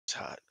It's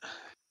hot.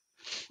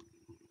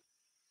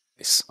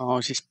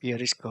 Oh, this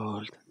beer is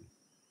cold.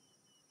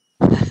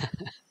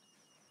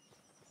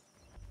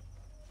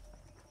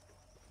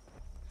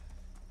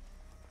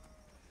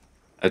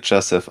 I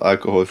just have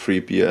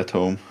alcohol-free beer at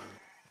home.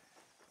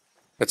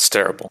 That's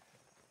terrible.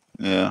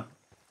 Yeah.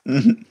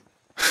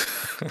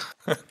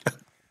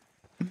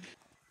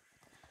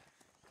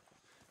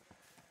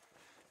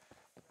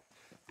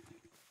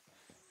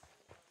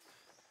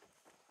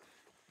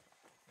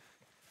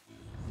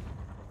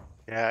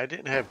 Yeah, I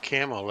didn't have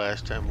camo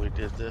last time we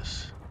did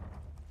this.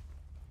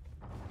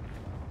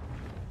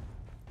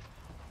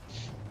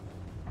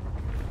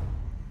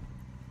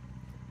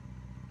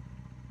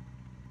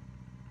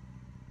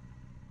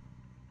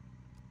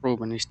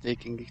 Ruben is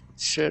taking it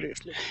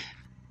seriously.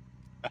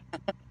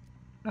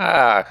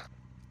 Ah,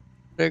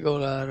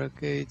 Regular,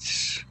 okay,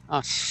 it's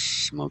us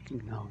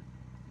smoking now.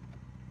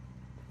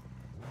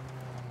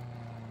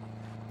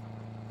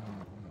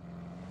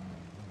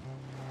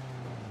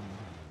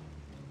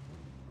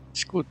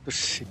 It's good to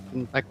sit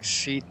in back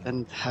seat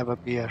and have a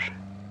beer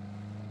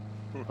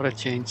for a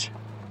change.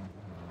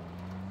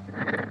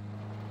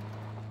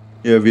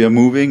 Yeah, we are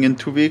moving in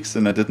 2 weeks,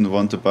 and I didn't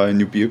want to buy a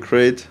new beer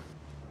crate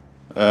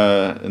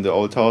in the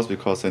old house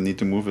because I need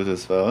to move it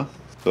as well.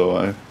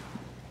 So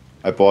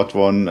I bought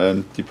one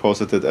and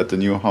deposited at the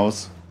new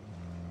house.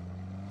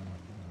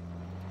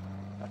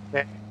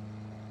 Okay.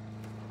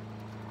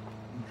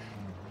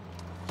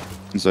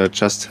 So I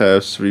just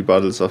have 3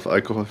 bottles of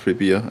alcohol-free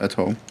beer at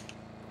home.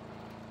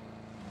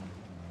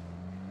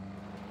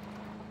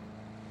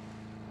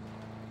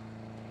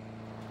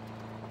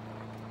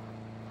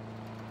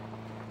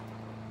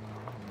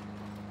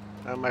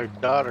 My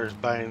daughter's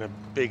buying a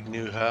big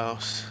new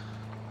house.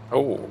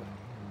 oh,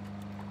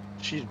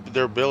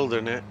 They're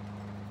building it.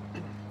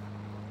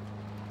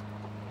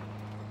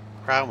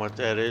 Problem with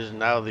that is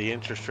now the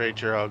interest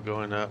rates are all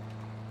going up.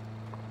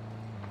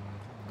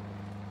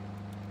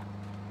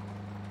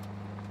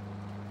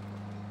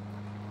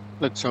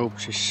 Let's hope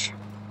this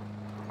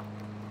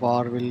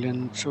war will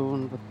end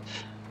soon, but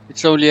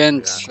it only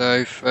ends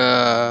if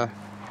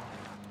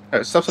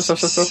Stop.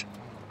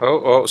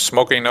 oh,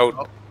 smoking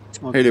note.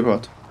 smoking.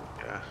 Heliport.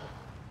 Yeah.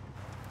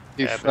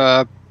 If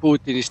Yeah,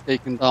 Putin is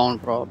taken down,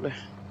 probably.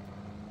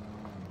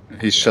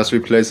 He's just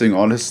replacing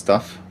all his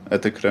stuff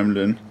at the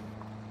Kremlin.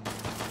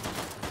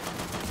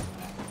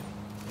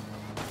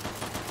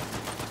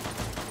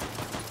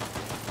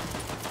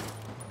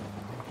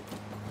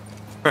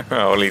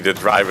 Only the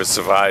driver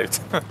survived.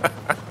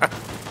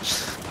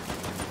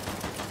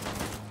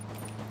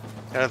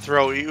 Gotta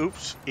throw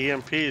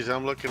EMPs.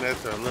 I'm looking at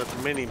the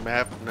little mini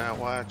map, not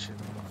watching.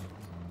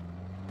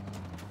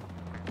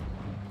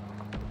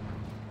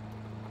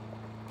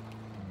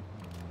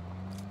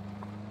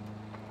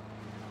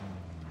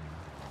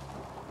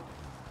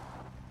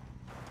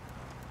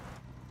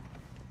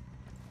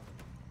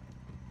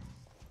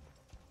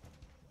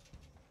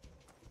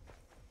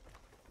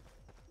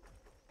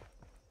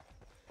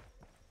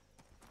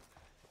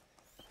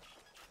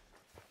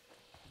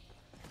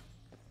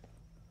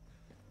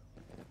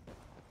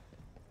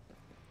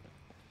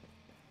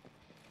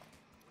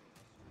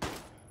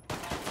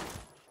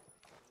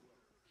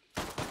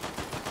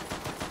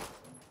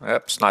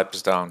 Yep,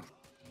 sniper's down.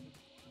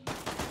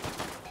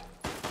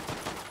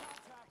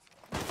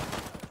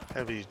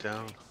 Heavy's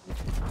down.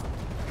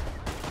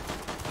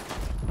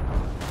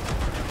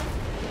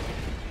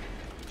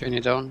 Turn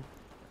it down.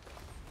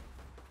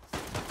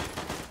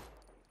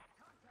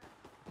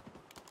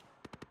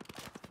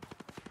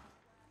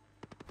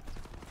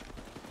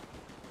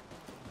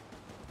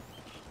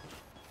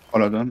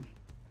 All are done.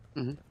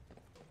 Mm-hmm.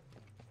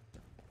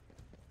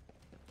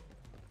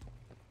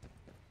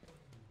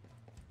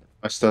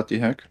 I start the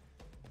hack.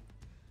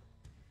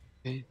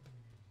 Okay.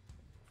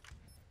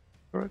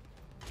 Correct.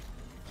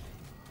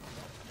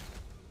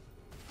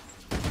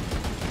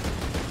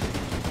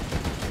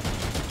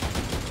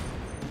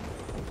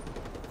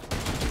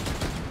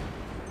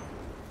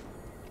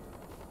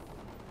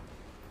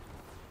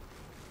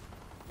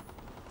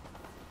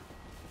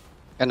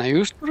 Can I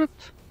use turret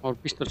or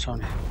pistols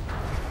only?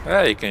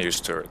 Yeah, you can use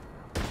turret.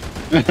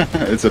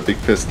 It's a big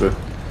pistol.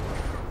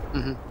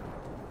 Mm-hmm.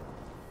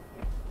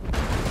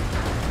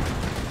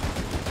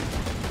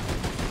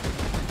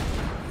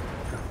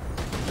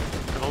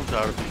 Those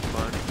ought to be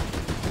fun.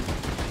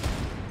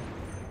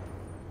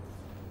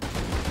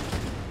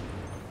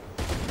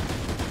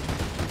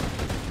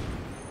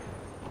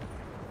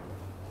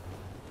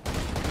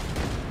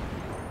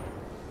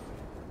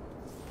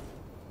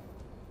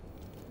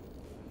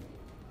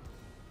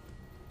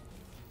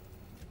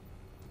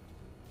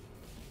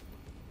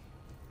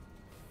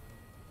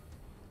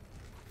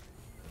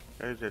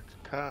 There's at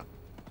the top.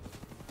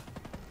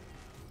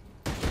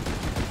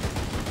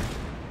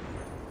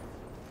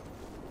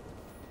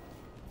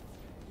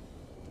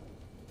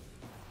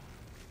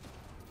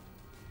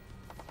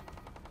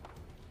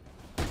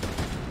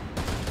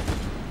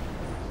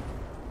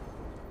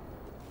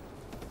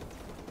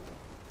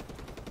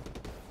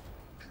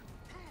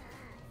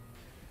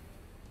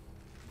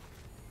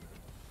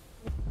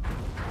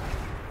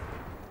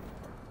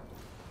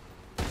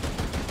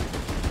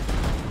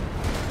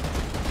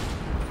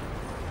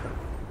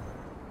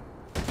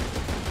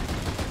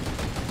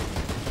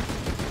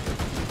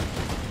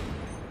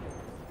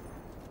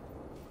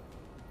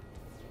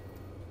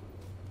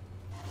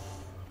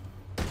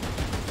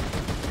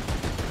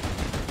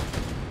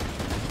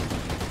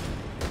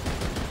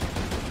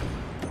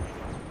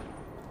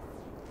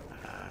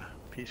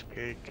 piece of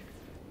cake.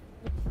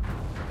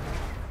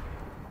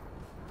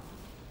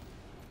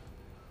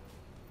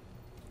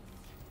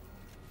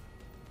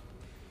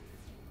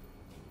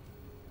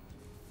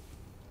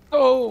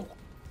 Oh!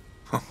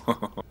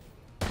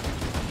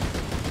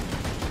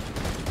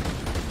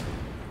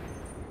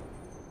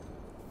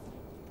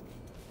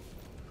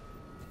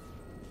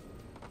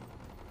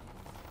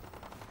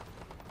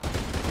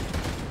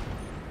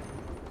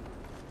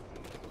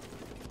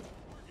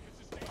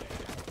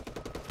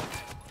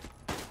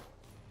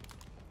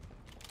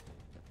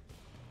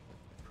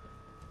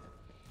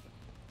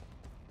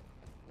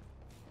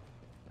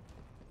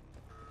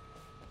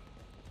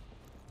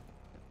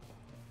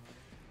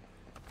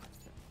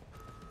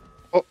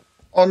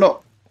 Oh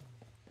no!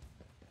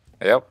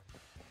 Yep.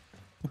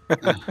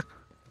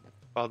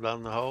 Fall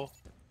down the hole.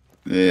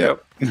 Yeah.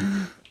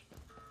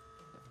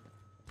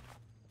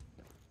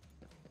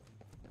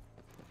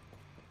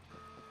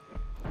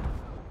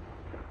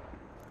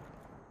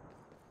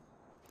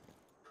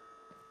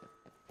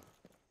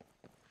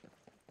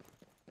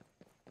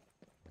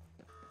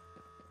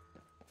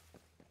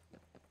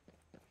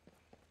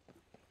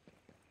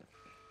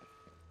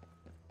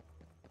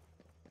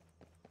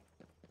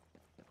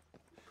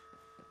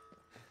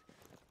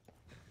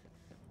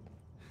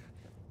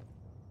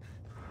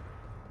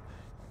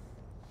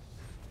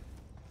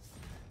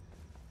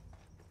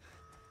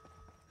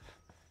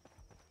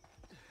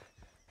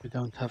 We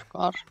don't have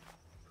car.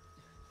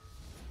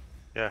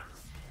 Yeah.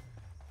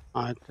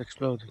 Ah, it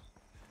exploded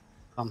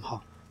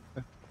somehow.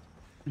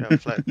 Got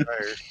flat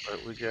tires,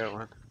 but we got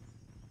one.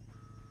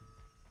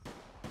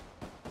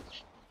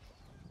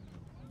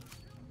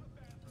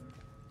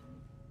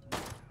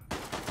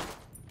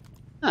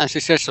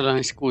 Siis Sessolan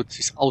is good,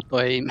 siis auto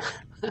aim.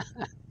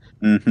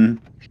 Mm-hmm.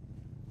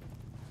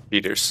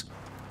 Peters.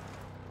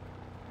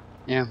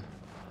 Yeah.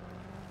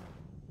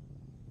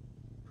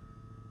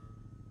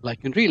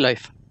 Like in real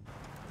life.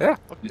 Yeah.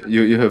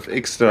 You have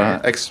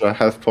extra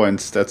health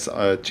points. That's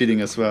cheating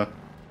as well.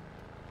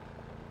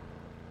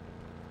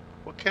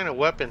 What kind of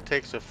weapon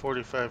takes a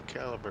 45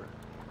 caliber?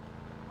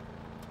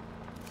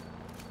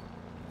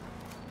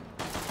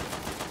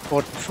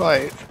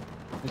 45.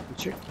 Let me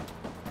check.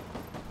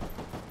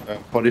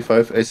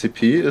 45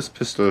 ACP is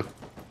pistol.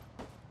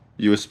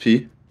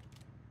 USP.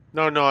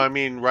 No, I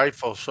mean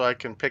rifle, so I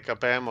can pick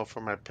up ammo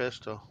for my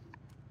pistol.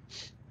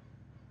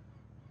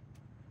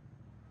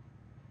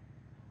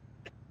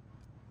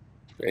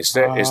 Is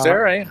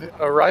there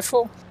a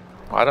rifle?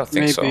 I don't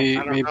think so. Maybe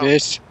I don't know.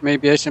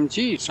 maybe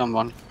SMG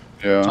someone.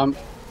 Yeah.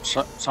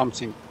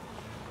 Something.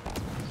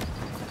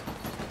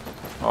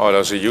 Oh,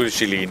 those are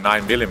usually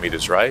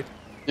 9mm, right?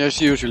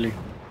 Yes, usually.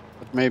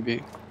 But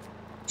maybe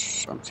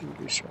something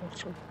is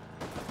also.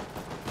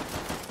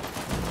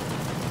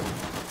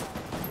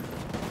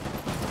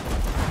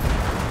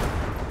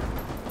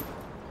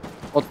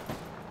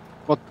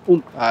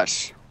 What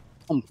has?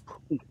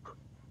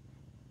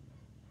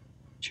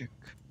 Check.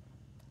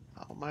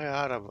 How am I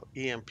out of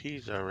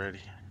EMPs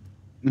already?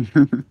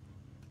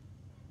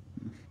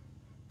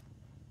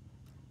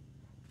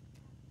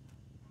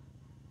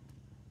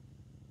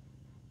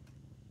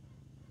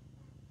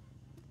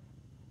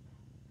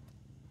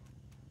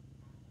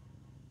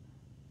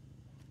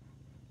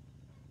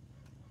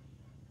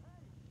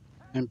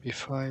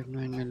 MP5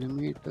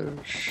 9mm.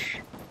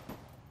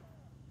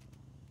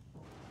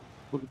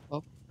 Full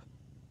up.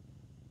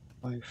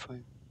 Wi-Fi.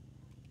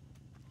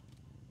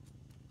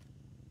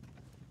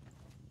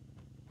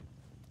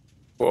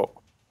 Whoa.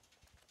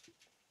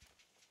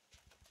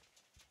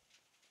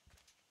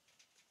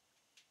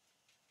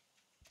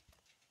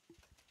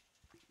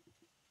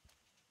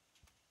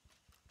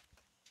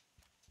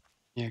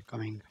 Yeah,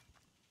 coming.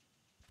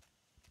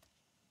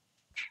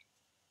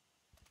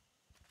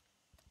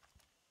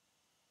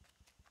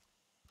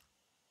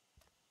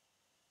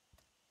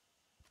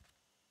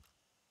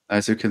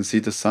 As you can see,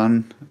 the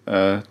sun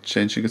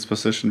changing its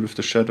position with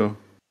the shadow.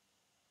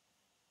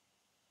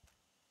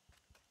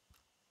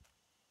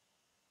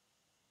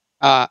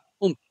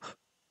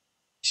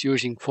 Is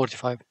using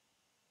 45.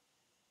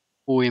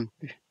 UMP.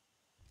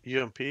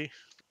 UMP?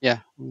 Yeah,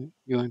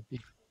 UMP.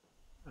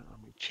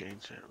 Let me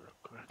change that real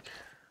quick.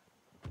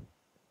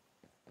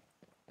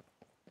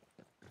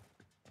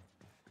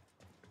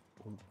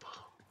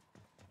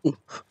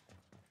 Oomp.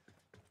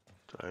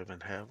 Do I even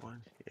have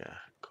one? Yeah,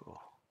 cool.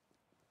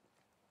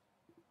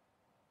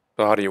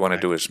 So how do you want to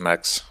do this,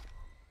 Max?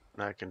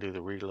 Now I can do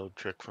the reload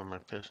trick for my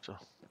pistol.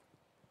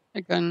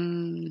 I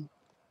can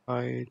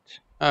hide.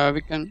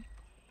 We can.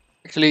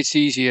 Actually, it's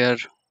easier.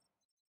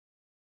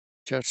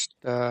 Just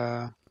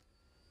go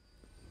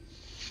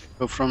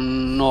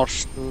from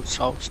north to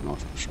south,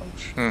 north to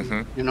south.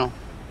 Mm-hmm. You know.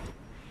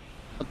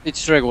 But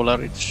it's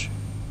regular. It's.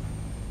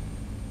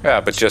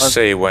 Yeah, but just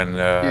say when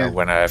yeah.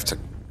 when I have to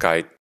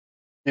guide.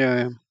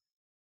 Yeah.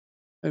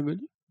 I will.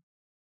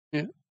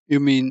 Yeah. You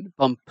mean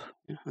pump?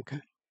 Yeah.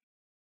 Okay.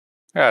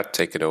 Yeah,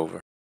 take it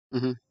over.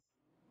 Mm-hmm.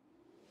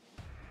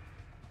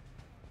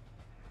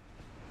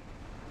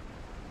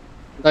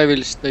 I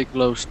will stay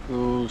close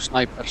to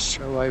snipers,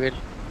 so I will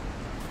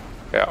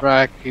Yeah.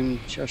 Drag him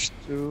just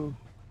to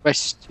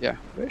west, yeah,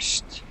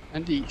 west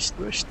and east,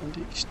 west and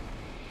east.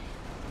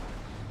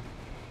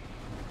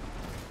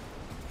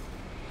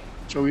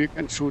 So you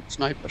can shoot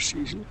snipers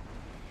easily.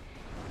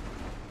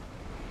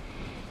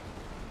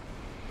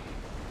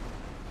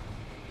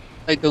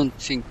 I don't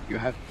think you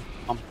have to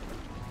pump them.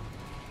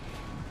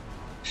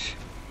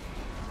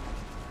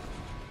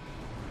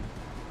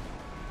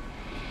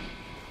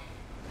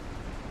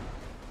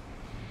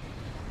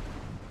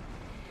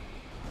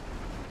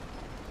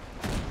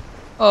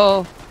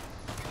 Oh.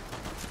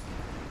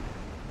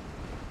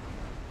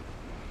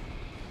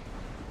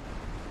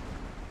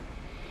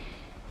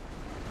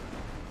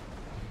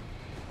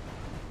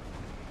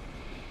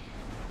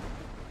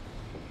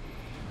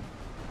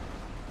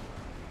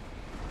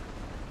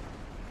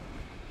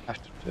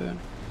 Have to turn.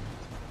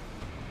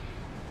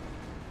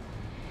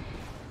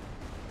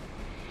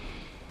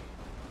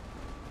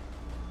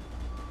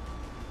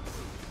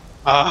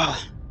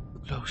 Ah, too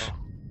close. Oh,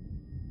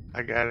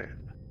 I got it.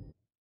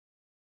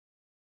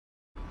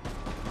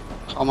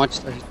 How much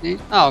does it need?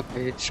 Ah,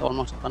 okay, it's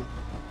almost done.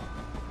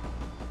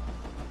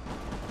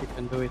 You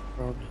can do it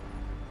probably.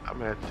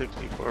 I'm at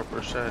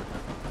 64%.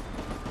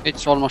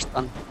 It's almost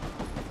done.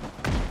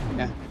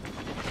 Yeah.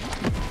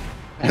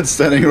 And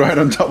standing right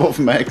on top of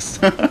Max.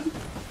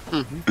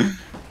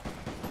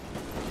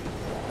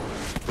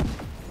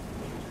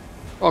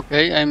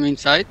 Okay, I'm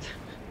inside.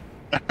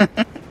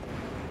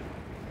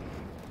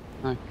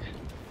 Okay.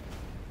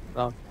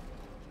 Well,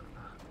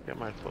 Get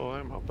my full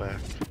ammo back.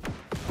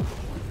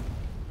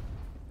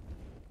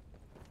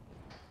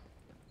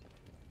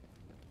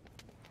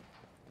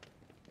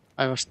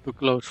 I was too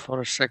close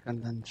for a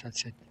second and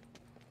that's it.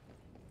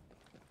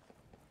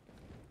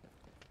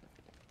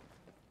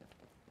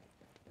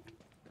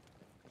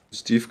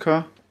 Steve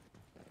car?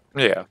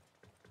 Yeah.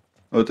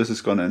 Oh, this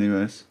is gone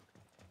anyways.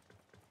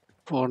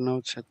 4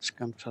 notes at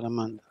Camp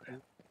Salamander. Yeah.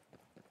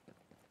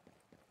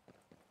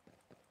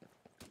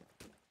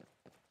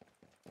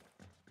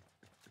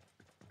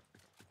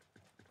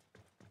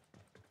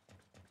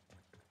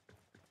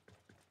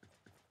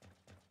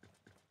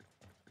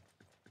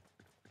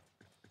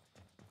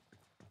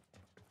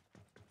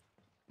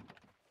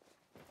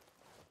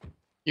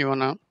 You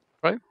wanna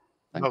try?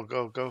 No,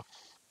 go.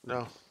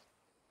 No.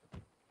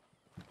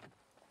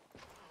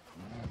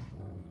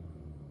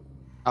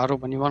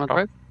 Ruben, you wanna Oh.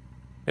 drive?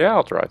 Yeah,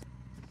 I'll drive.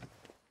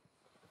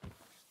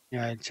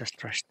 Yeah, I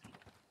just rushed.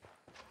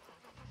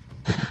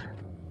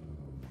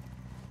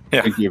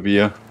 Yeah. Drink your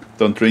beer.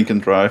 Don't drink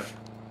and drive.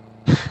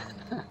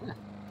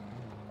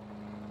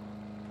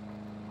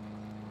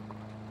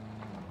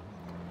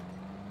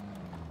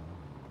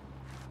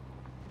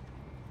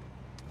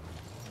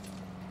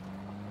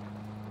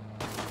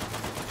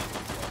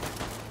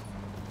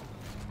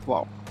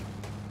 Wow.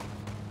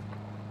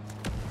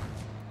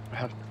 I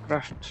have to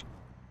craft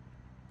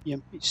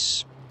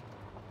EMPs.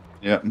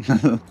 Yeah.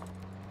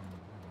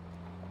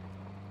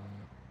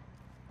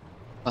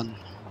 Done.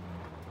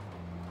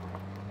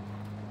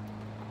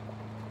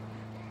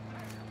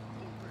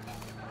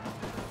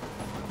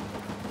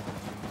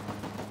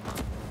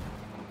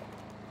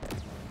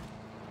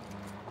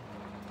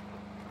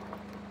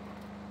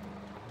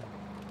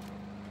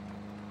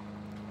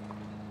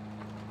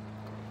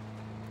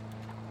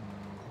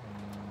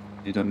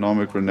 Need a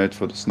normal grenade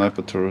for the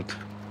sniper turret.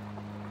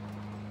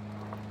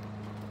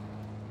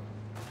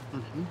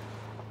 Mm-hmm.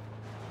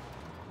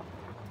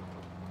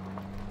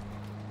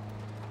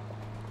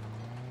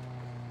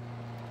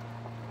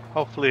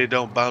 Hopefully it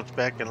don't bounce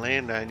back and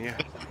land on you.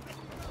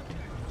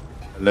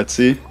 Let's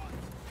see.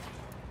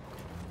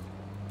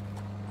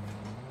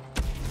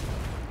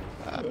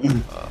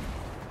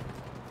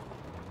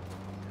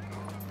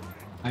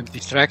 I'm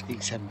distracting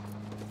them.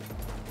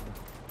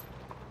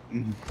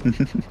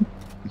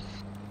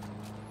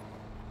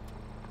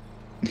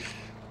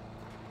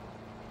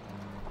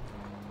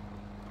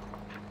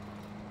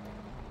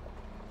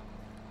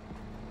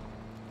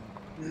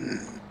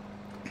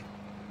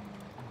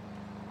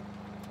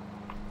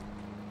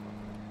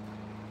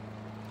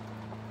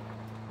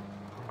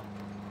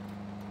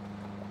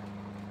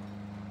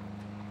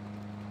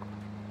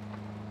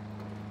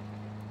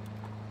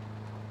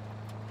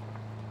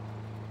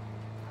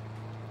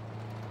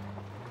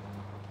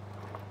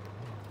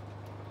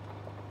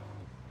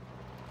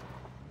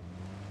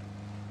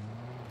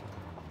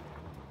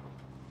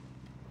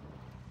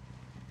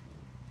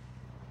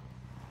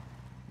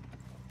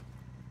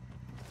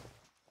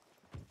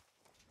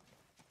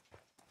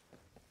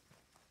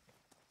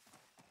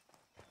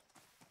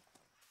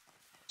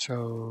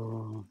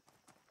 So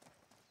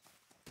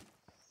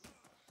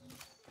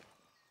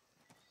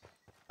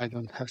I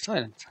don't have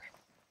silencer.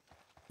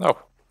 No.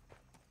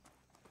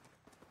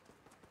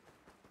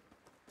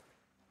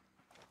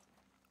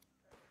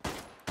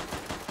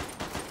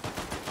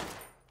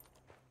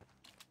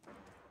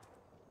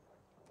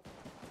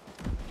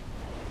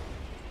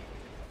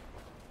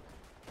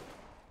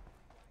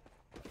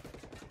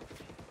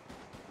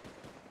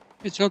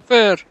 It's not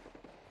fair.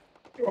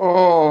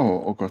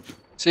 Oh god.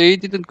 See, he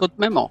didn't got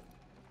memo.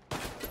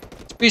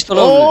 It's pistol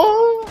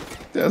only.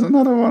 There's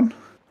another one.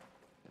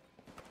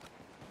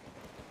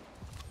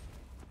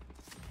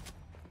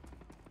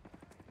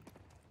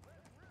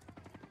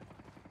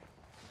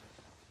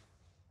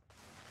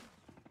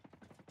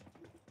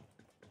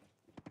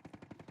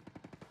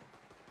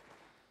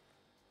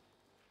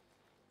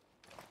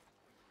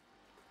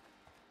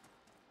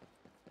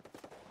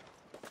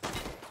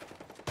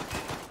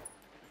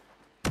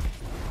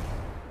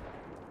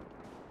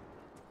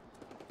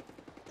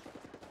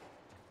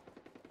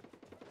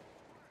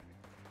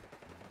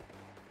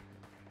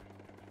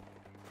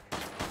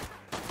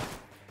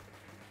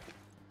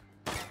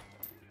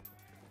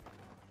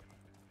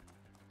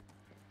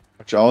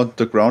 Watch out,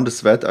 the ground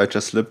is wet, I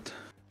just slipped.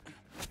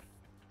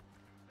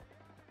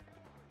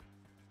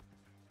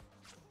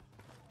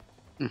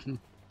 Mhm.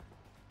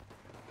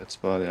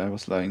 That's why I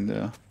was lying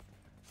there.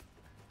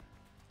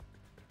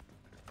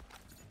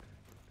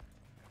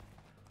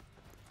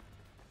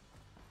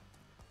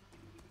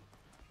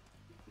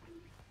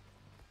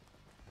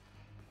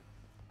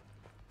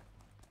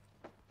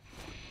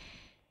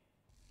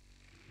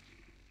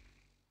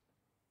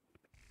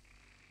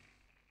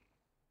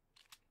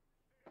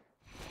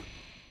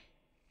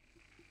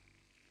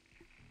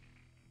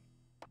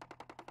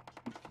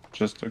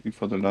 Just looking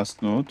for the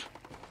last note.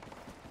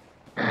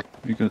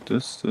 We got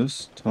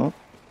this top.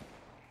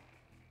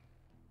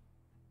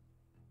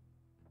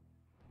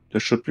 There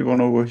should be one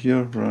over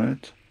here,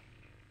 right?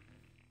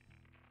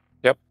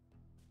 Yep.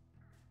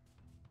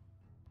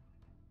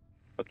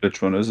 But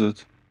which one is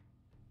it?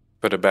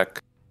 Put it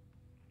back.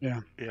 Yeah,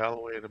 all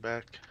the way in the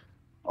back.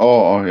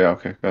 Oh, yeah,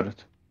 okay, got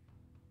it.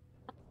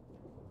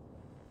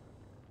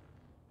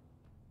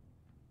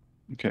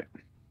 Okay.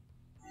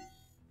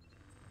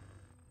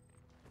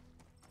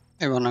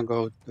 I wanna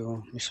go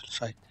to missile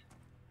site.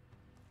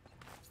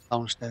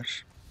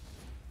 Downstairs.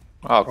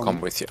 I'll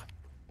come with you.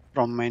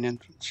 From main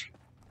entrance.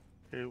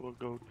 Okay, we'll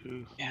go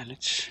to Yeah,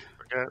 let's...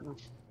 Forgotten.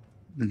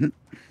 Mm-hmm.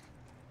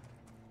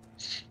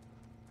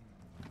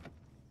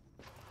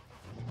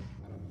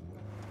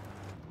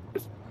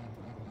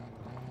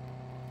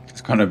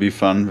 It's gonna be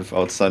fun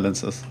without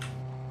silencers.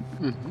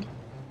 Mm-hmm.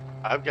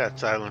 I've got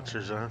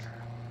silencers on.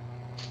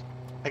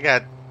 I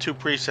got 2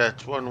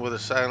 presets, one with a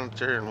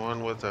silencer and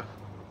one with a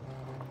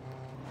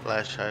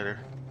flash hider.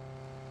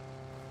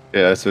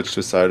 Yeah, I switched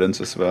to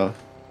silence as well.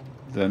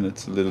 Then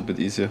it's a little bit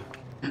easier.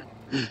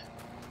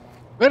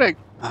 Where I...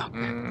 Oh,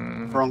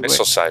 okay. Wrong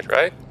Missile way. site,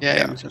 right?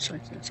 Yeah, missile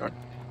site. Yeah, sorry.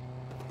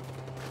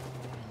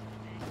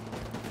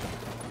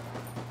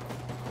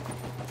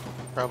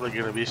 Probably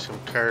gonna be some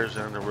cars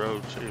on the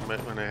road, so you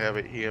might want to have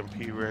an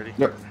EMP ready.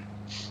 Yep.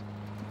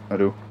 I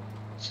do.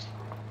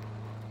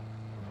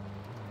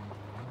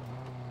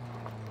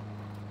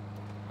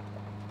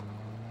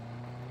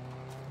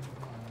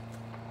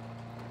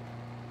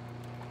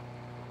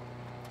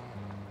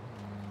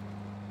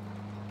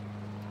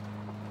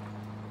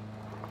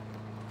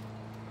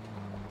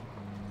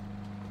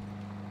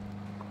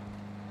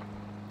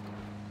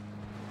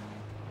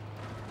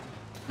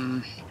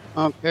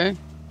 Okay.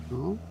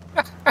 No.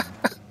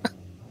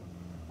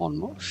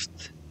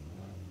 Almost.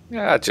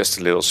 Yeah, just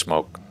a little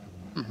smoke.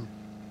 Mm-hmm.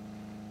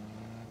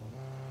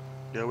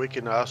 Yeah, we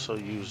can also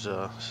use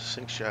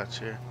sink shots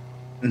here.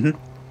 Mm-hmm.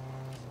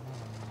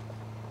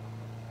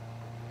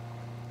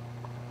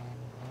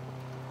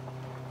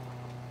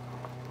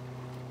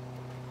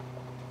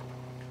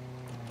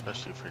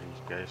 Especially for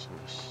these guys in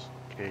this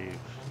cave.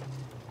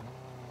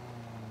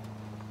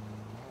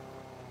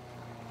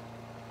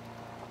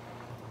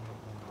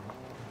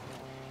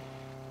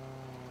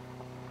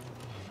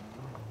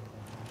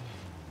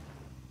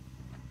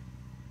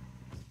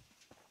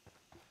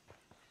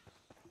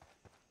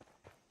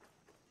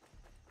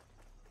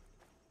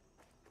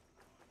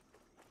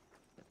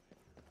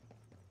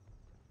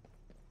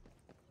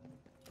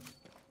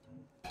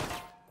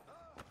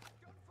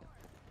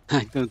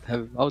 I don't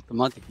have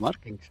automatic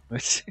markings, so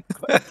it's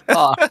quite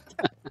hard.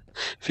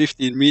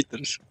 15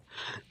 meters.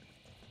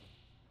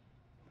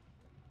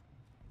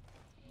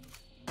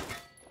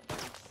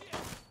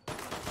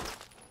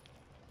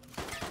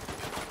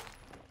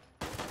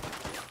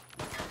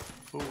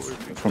 Ooh,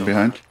 where'd you From go?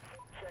 behind.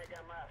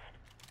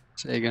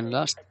 Say again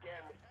last.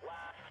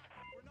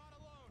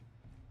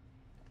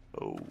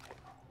 Oh.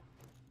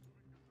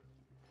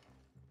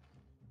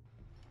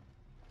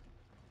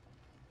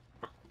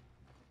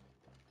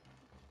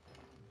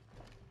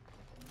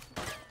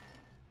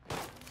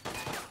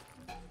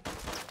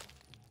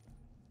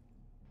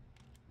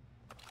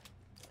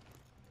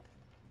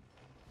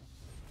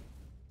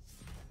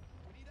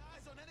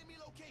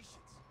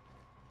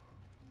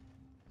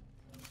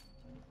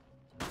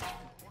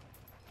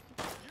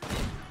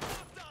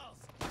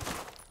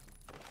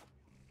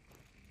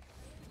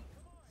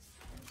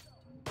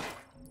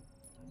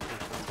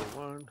 Number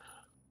 1.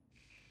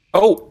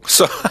 Oh,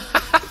 so.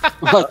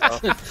 What?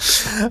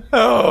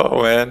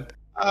 Oh, man.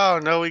 Oh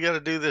no, we got to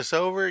do this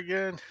over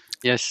again.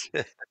 Yes.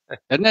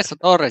 Ernesto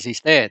Torres is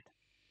dead.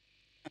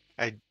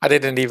 I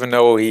didn't even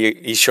know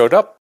he showed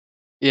up.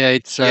 Yeah,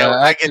 it's Yeah, when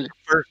I get actually... the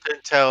first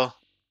intel,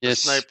 The Yes.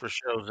 sniper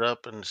shows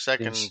up, and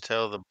second Yes.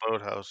 until the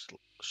boathouse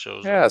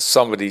shows Yeah, up.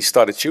 somebody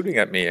started shooting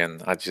at me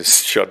and I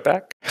just shot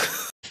back.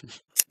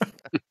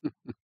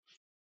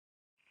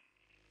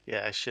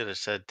 Yeah, I should have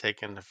said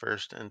taking the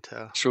first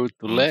intel. Shoot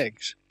to Mm.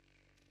 legs.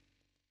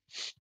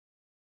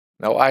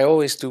 No, I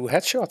always do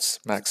headshots,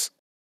 Max.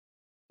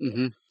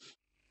 Mm-hmm.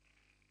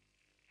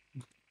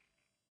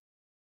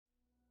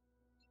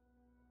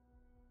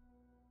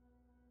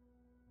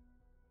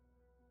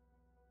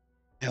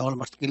 I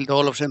almost killed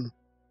all of them.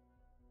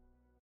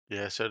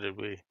 Yeah, so did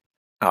we.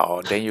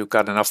 Oh, then you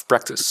got enough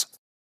practice.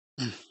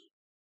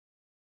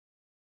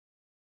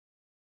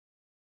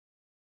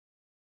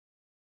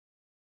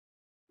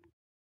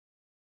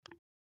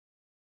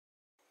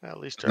 At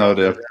least they're No, on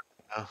the they're map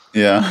now.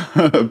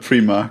 yeah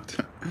pre-marked.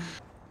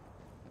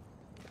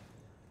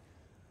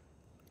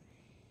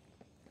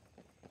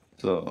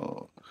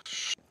 So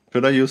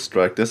should I use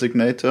strike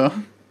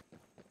designator?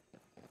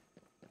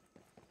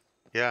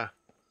 Yeah.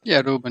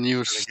 Yeah, Ruben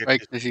used Gonna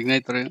get strike these-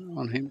 designator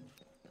on him.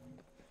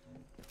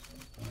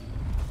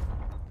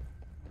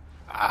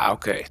 Ah,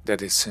 okay,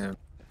 that is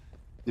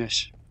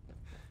Yes.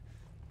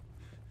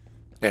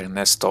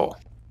 Ernesto.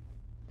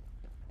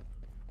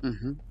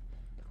 Mm-hmm.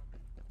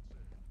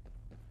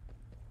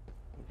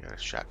 We got a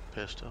shot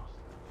pistol.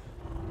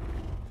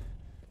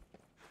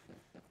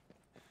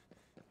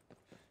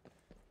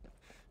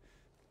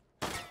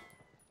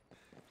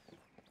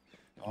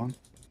 On.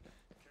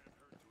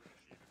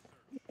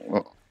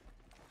 Well,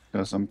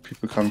 there are some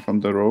people coming from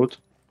the road.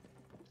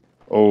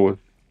 Oh,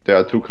 there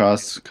are two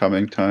cars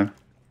coming. Time.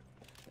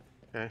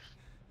 Okay.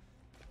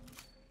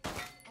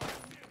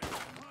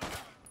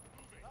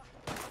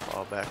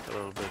 Fall back a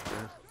little bit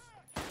there.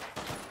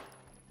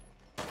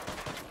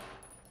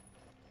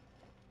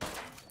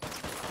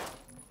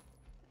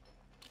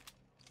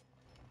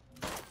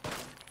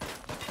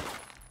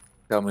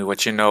 Tell me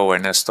what you know,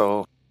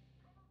 Ernesto.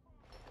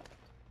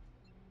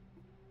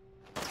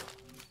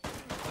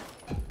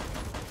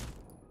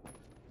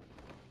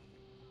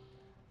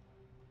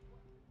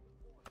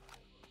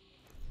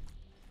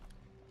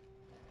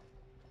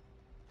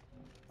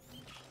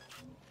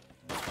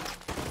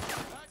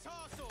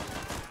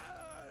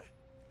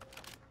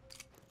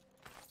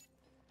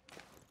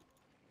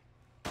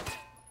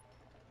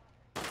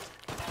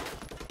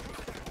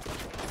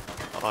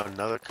 Oh,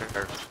 another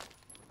car.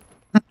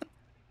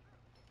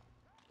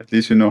 At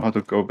least you know how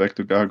to go back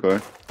to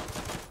Gargoyle.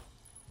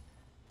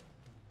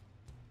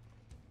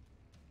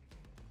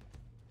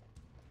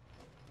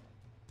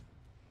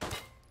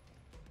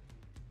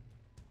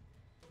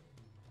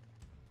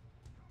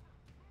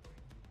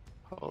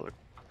 Oh,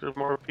 there's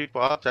more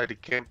people outside the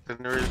camp than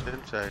there is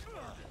inside.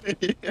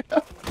 Yeah.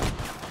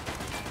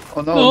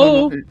 Oh no,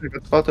 No. no, I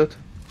got spotted.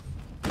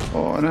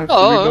 Oh, and I have to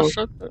Oh,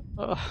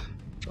 reload.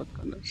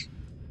 shotgunners.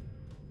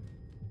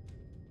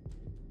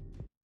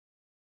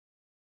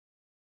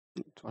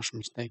 It was a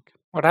mistake.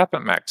 What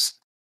happened, Max?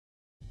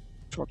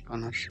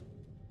 Shotgunners.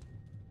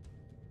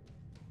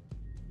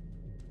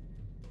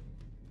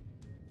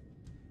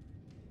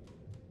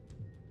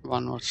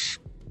 One was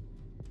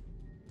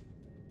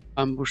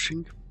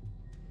ambushing.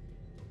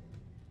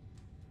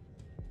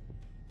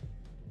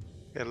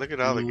 Yeah, look at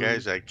all the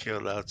guys I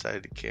killed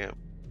outside the camp.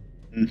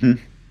 Mm-hmm.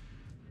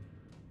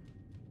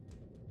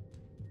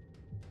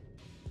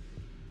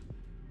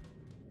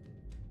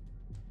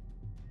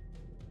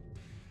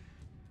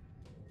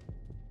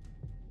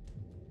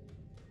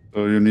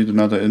 So you need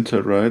another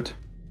intel, right?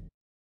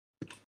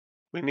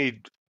 We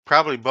need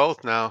probably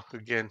both now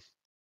again.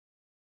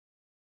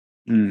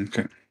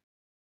 Okay.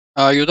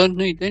 You don't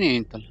need any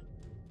intel.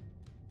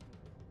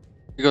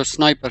 Because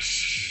sniper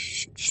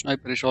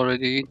is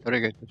already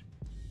interrogated.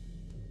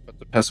 But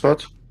the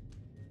password?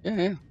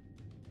 Yeah.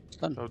 It's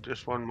done. So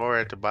just one more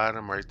at the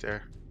bottom right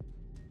there.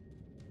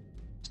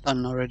 It's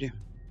done already.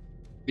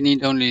 We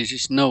need only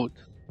this node,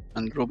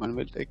 and Ruben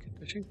will take it,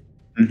 I think.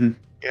 Mm-hmm.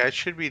 Yeah, it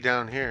should be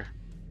down here.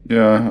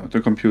 Yeah,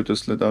 the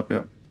computer's lit up,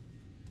 yeah.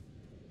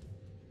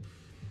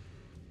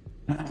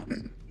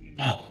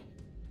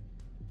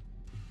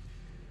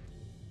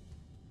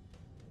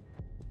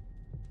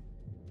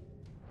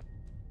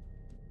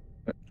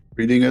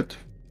 Reading it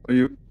for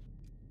you?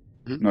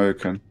 Mhm. No, you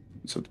can.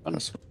 It's a Done.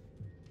 password.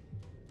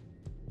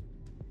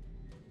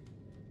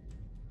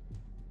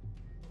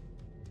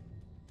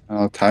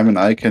 Time and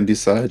I can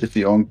decide if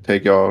we all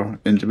take our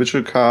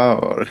individual car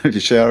or if we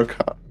share a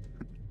car.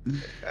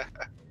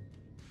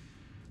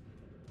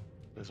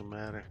 Doesn't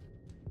matter.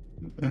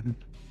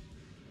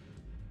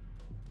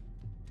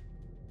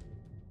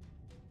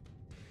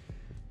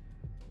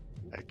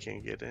 I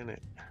can't get in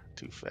it.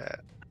 Too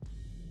fat.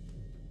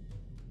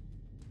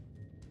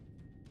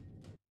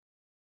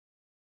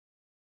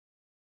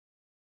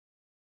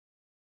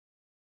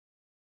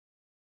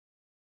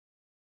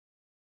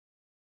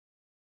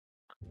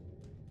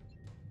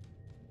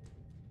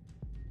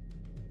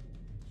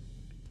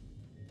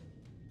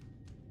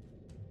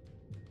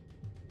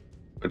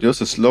 But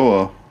yours is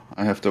slower.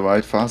 I have the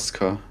white fast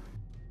car.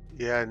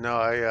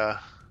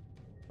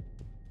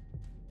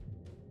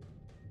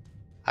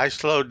 I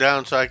slowed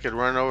down so I could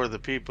run over the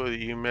people that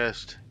you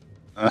missed.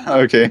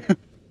 Okay.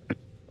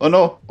 Oh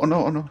no! Oh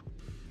no! Oh no!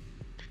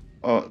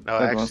 Oh, No,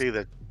 that was actually,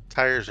 the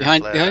tires are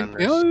Behind, flat behind, on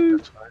this. behind.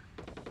 That's fine.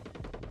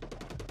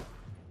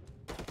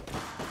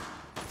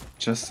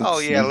 just. Oh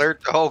yeah,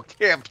 alert the whole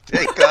camp.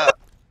 Take up.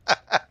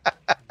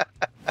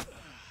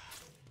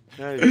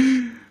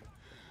 Nice.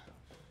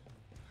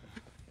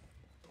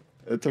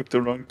 I took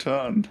the wrong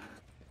turn.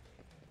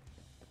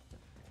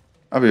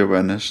 We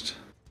vanished.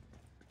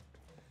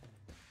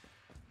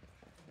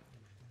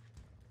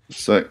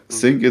 So I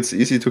think it's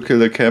easy to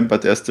kill a camp,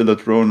 but there's still a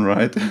drone,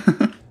 right?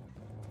 Come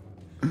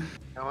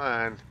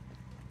on.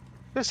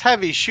 This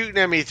heavy's shooting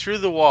at me through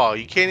the wall.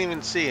 You can't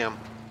even see him.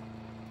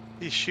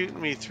 He's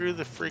shooting me through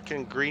the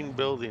freaking green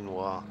building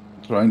wall.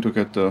 Trying to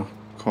get the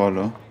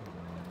caller.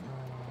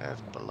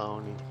 That's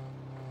baloney.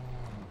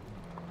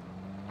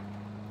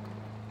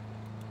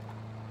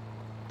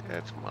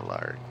 That's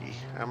malarkey.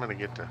 I'm gonna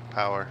get the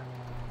power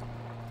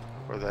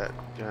before that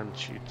gun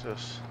shoots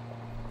us.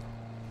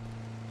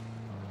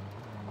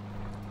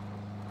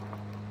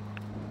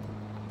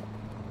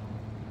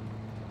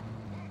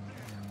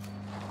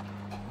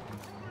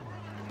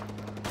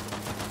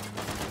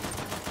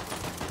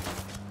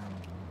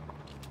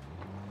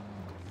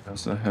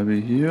 There's a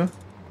heavy here.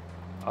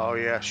 Oh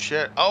yeah,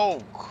 shit.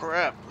 Oh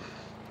crap.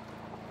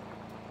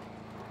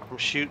 I'm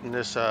shooting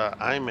this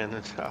Iman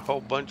and a whole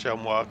bunch of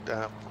them walked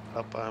up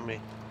on me.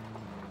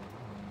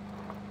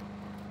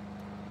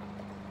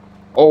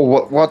 Oh,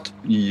 what?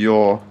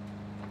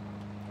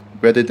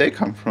 Where did they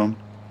come from?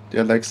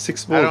 They're like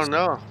 6 volts. I don't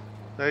know.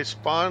 They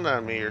spawned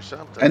on me or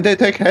something. And they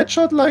take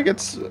headshot like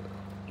it's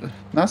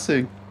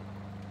nothing.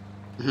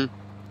 They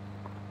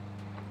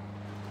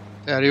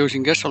are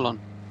using Echelon.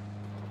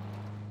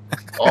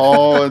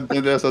 Oh, and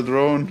then there's a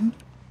drone.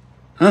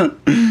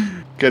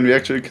 Can we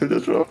actually kill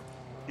the drone?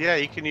 Yeah,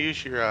 you can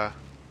use your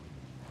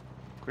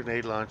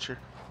grenade launcher.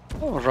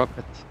 Oh,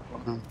 rocket.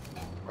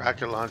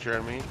 Rocket launcher,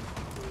 I mean.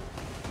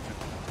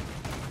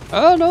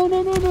 Oh, no,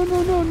 no, no, no,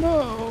 no, no,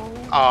 no.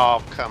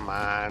 Oh, come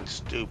on,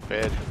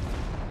 stupid.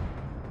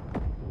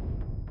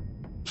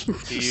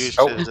 He used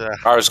Oh, his,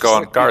 car's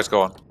going. Car's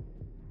going.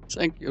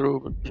 Thank you,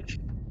 Ruben.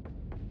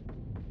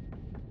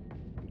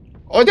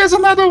 Oh, there's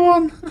another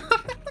one.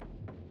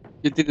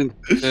 You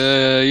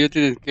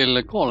didn't kill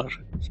a caller,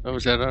 so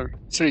there are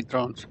 3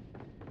 drones.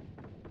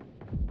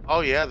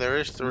 oh yeah, there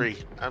is 3.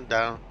 I'm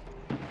down.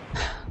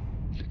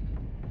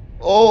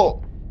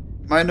 Oh,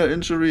 minor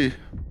injury.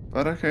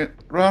 But I can't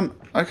run.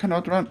 I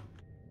cannot run.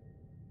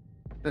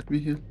 Let me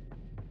heal.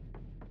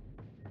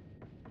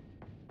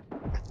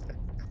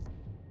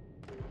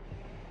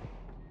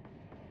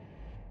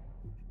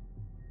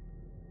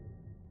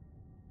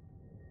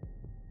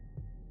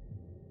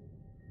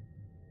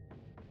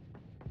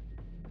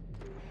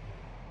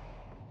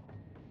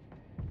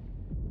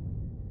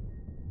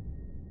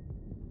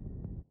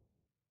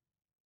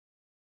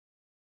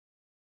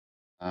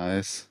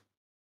 Nice.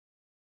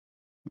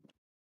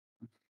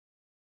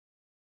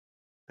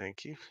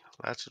 Thank you.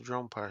 Lots of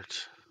drone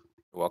parts.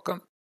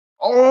 Welcome.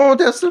 Oh,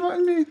 they're still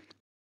on me.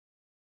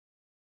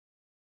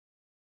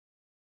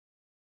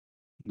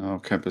 No,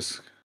 camp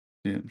is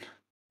here.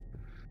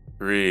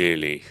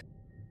 Really?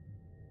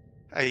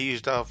 I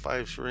used all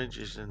 5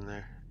 syringes in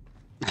there.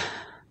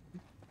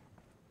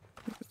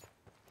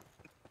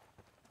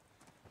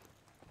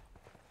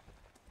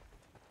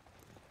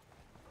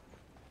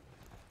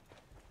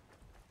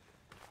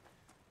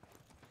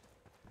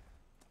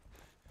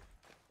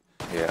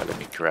 Yeah, let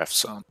me craft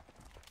some.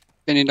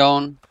 Penny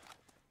down.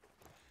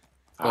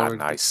 Ah, Already.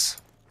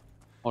 nice.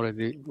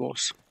 Already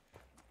was.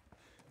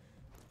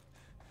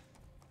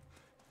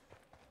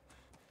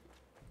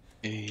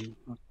 Okay,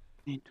 what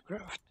need to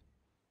craft?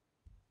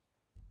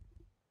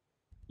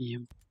 Yeah.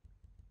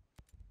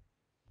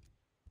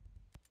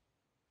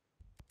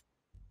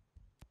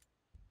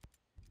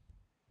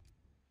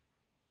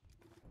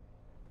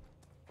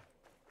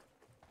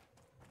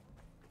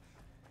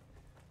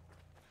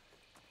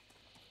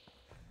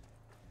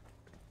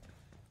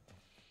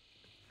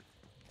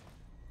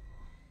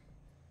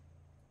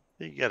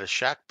 You got a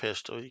shock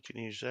pistol, you can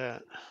use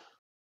that.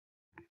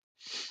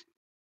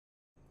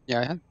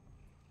 Yeah, I have.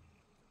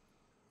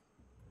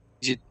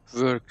 Is it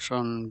works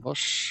on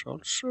boss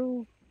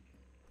also?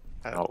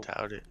 I No.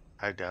 doubt it.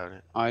 I doubt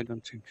it. I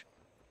don't think so.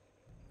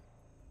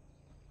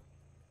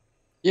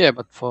 Yeah,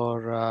 but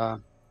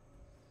for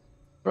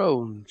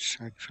drones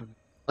actually.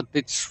 But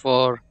it's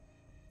for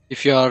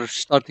if you are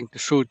starting to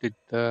shoot it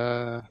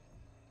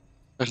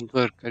doesn't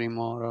work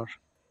anymore or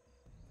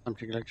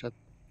something like that.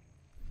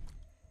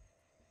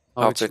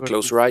 How I'll it's take working.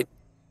 close right.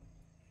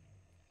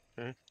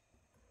 I'll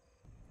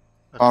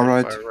All take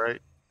right. Far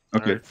right.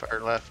 Okay. All right, far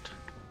left.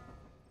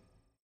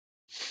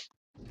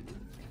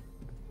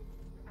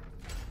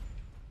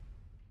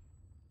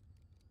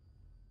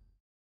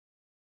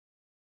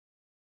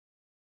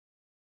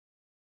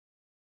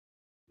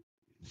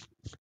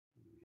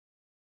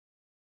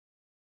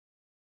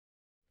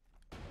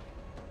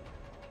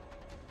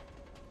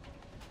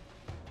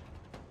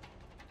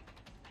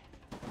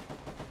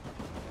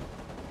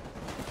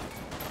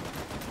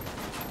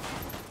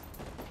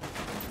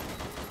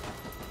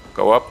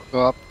 Go up.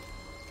 Go up.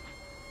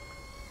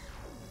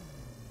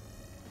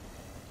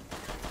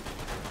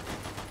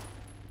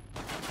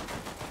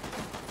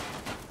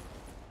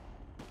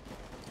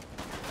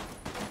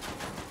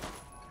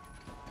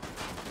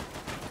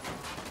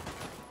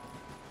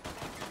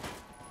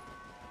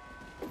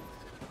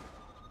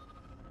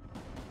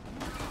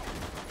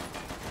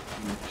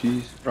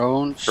 Peace.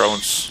 Drones.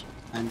 Drones.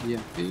 And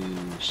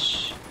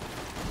EMPs.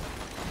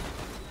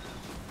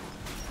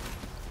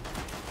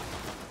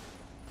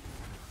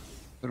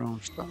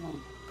 Drones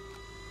down.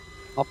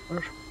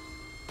 Upper.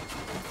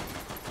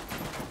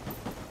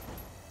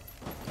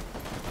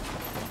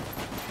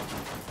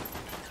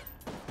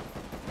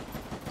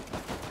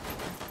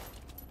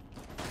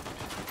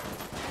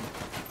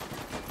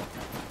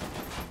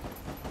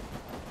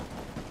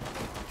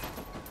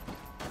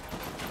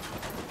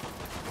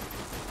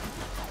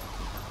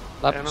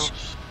 Flaps.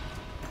 Panels.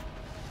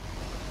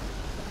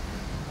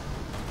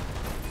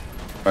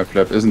 My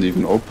flap isn't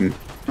even open.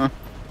 Huh.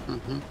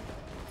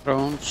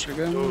 Drones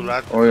again. Oh,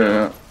 that. Oh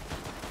yeah.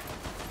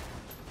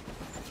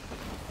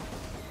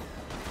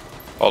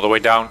 All the way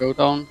down. Go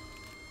down.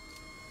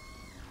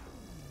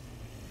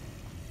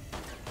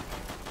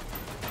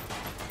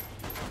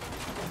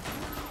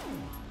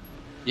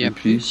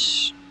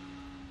 EMPs.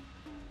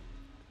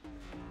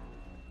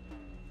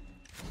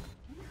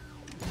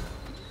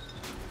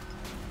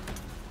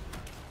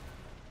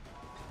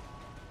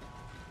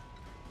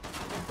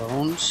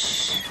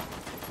 Drones.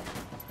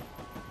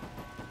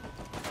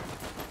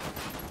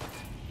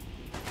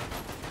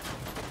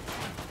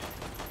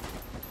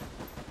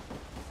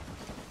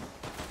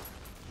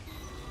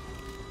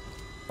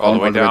 All the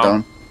way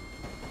down.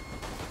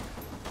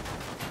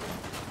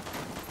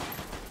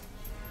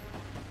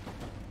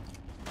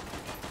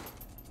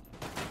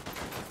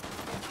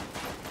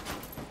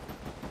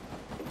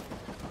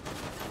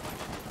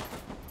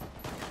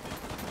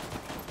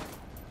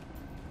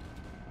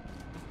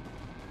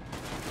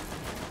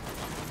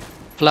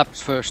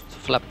 Flaps first.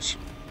 Flaps.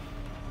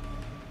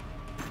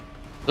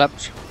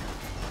 Flaps.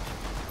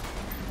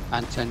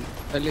 And then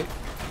belly.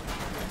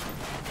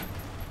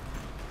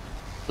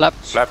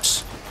 Flaps.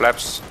 Flaps.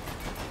 Flaps.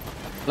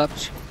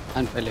 Flaps.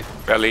 And belly.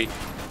 Belly.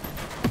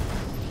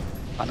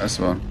 Nice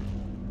one.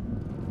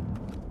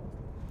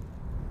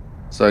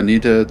 So I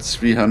needed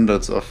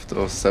 300 of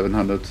those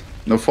 700.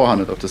 No,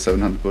 400 of the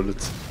 700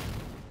 bullets.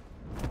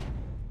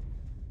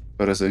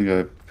 But I think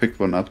I picked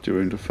one up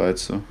during the fight,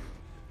 so.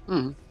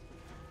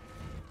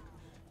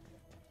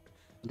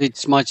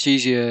 It's much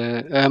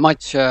easier,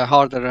 much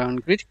harder on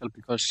critical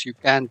because you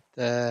can't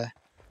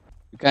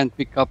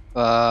pick up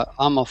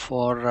ammo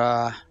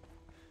for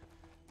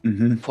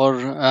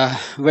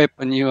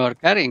weapon you are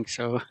carrying.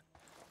 So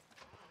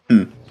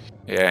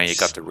Yeah, and you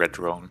got the red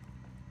drone.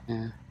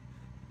 yeah.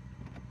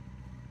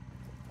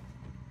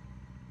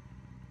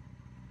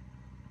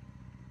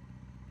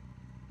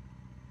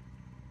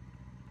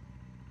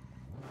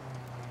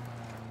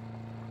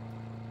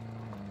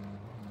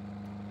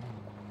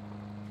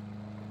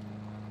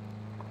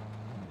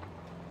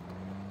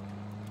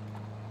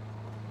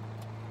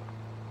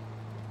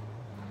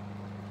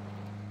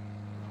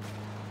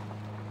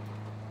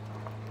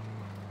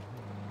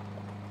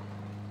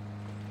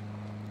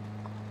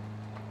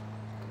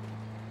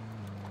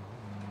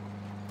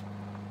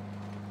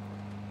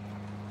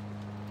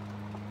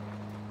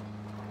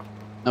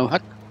 No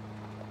hack.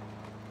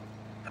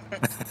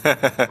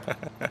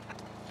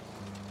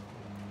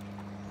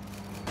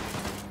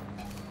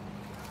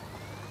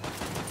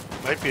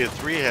 Might be a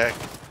 3-hack.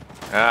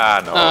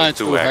 Ah, no,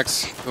 two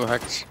hacks. hacks. 2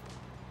 hacks.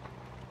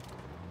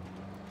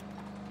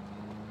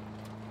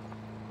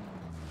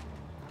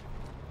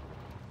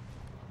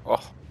 Oh,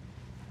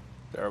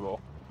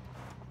 terrible.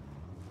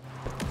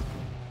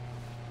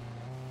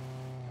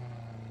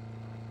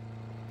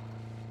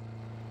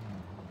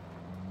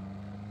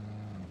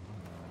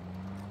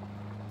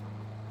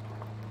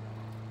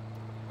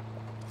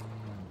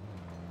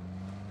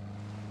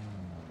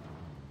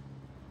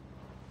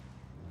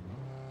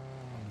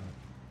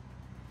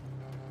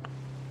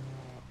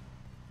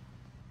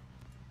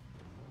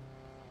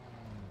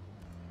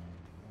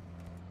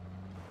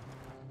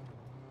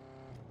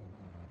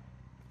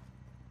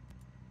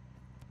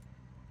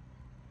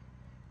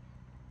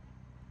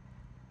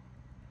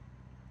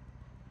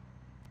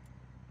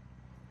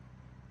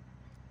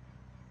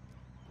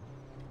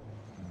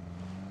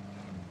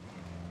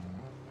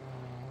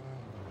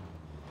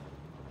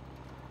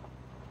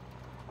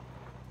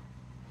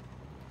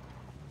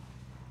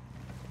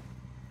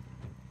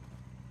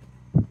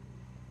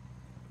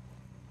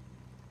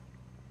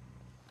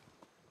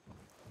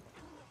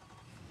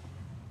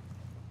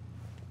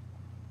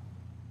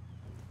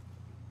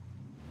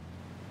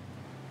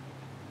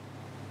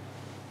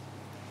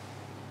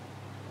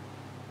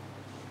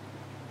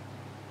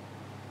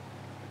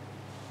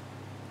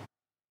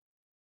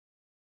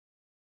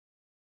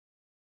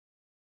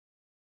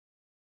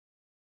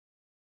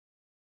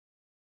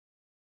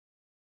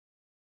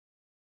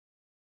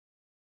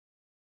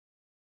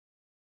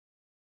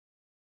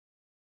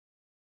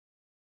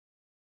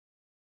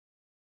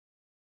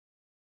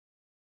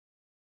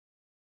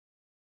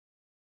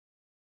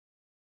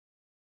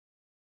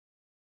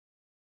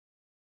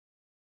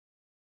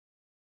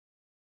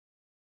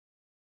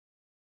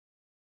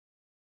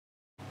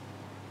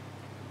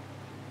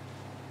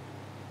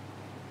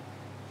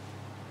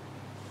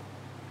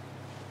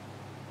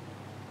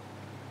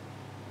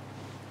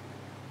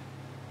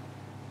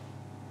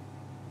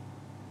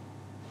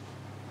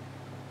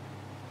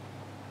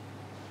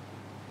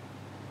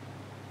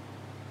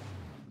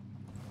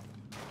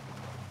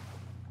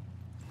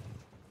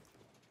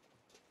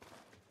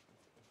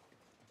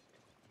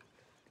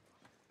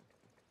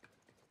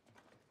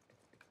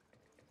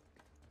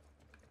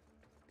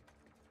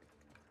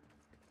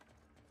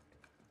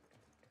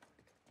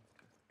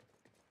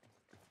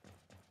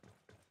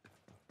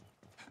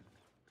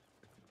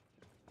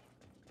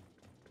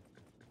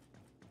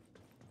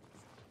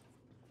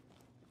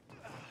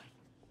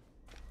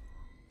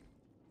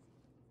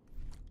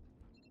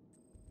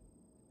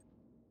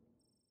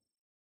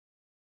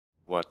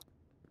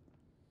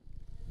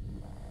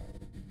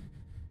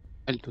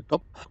 Fell to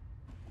top.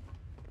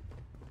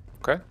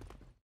 Okay.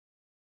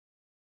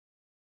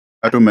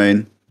 I do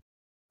main.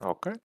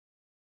 Okay.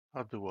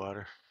 I'll do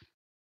water.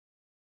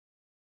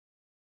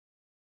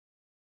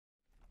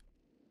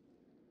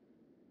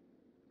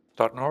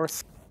 Start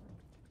north.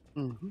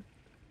 Mm-hmm.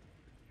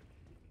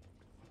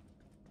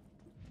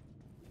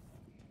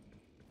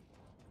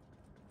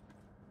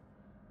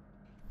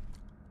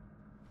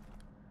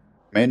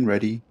 Main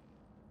ready.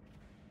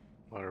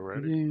 Water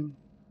ready.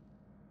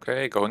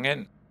 Okay, going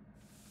in.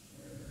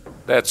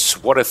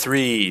 That's water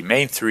 3,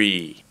 main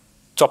 3,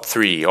 top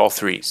 3, all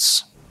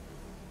threes.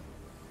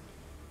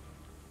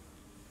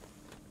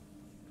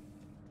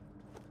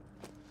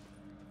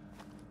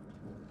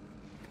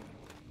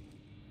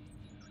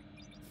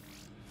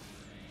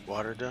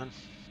 Water done.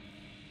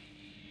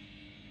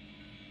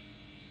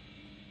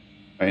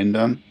 Main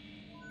done.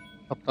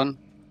 Top done.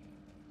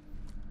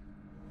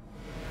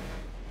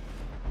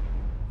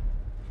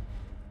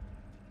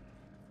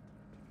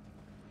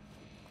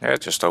 Yeah,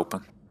 just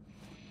open.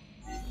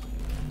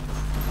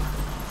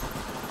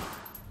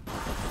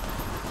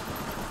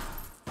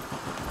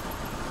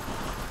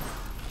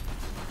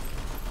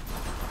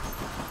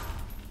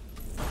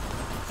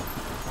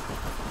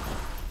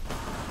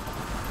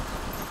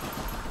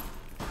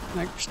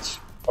 Next.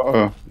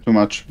 Oh, too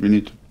much. We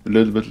need a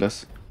little bit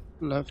less.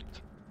 Left.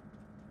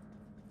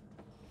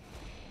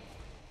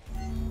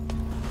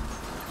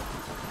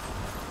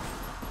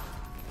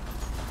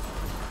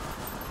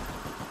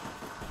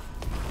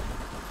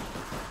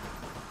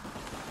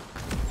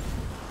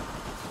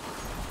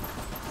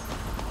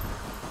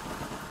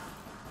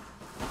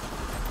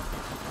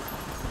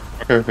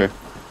 Okay, okay.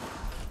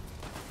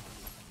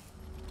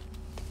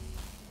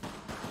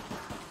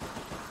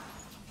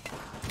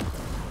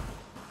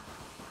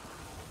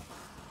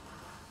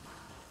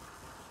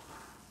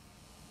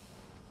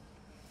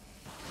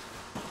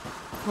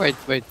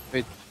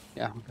 Wait.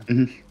 Yeah, okay.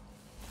 Mm-hmm.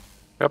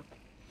 Yep.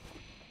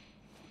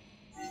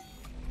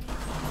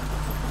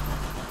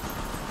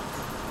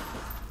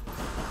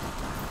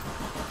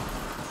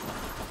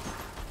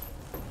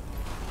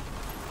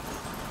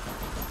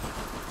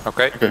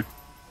 Okay. Okay.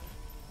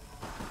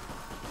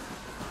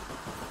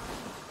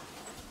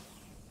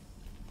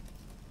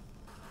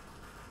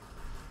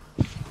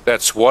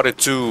 That's water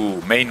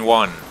 2, main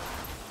 1,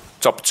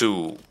 top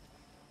 2.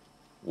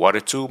 Water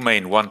 2,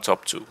 main 1,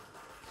 top 2.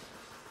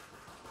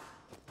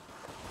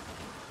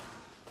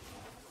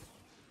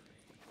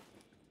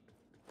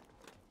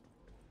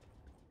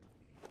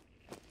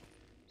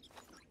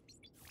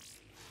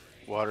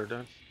 Water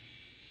done.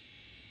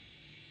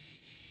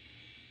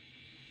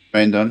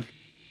 Main done.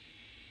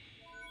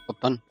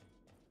 Top done.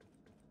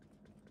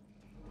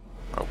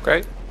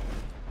 Okay.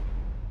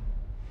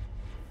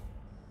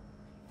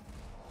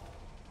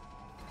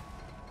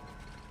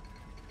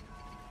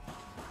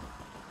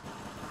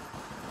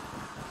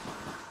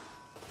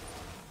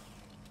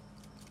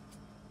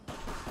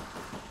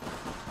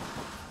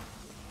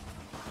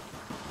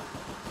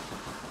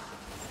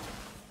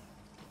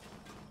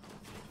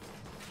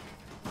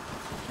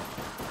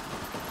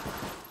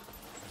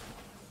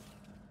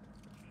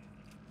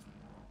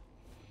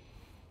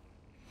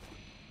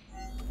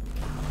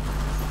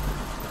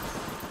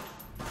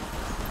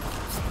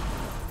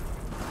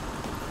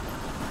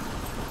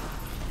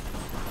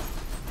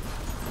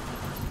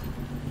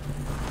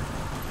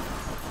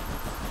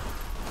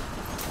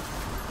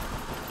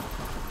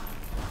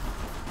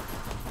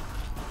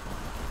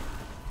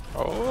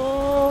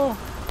 Oh.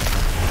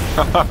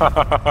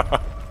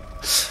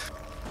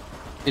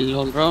 Kill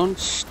all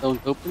rounds.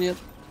 Don't open yet.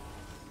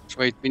 Let's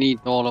wait. We need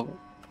all of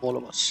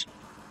us.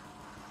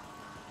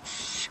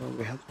 So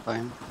we have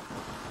time.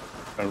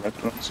 The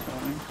red one's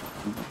coming.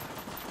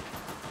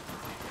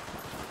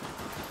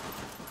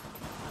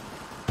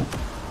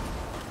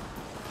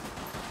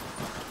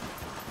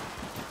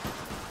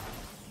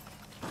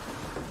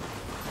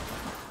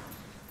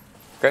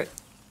 Okay.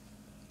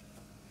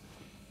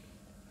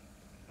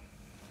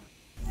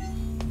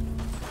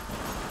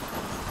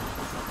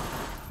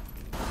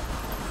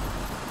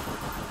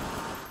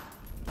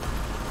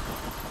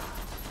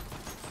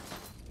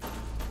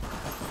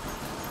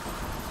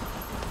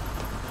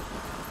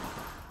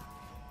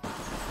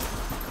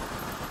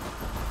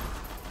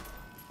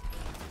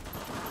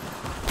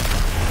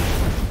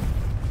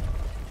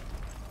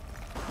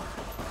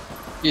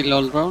 Kill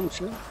all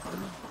rounds, yeah.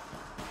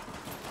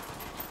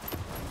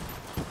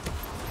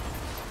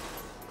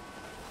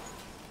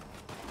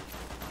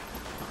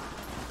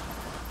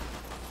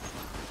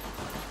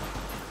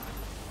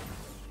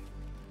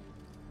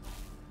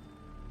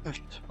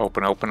 Left.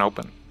 Open, open,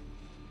 open.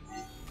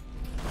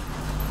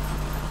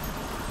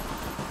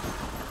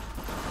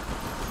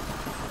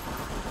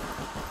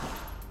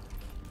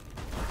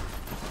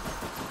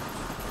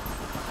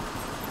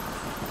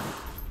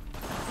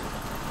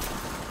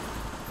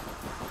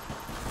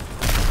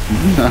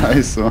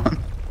 Nice one.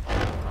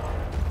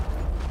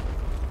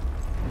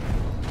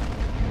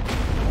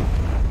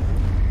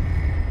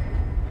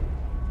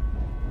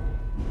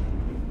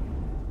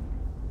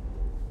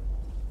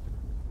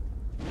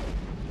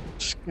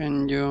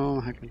 Can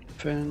you hack and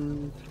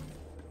defend?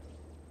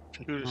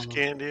 Shoot a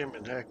scandium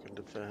and hack and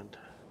defend.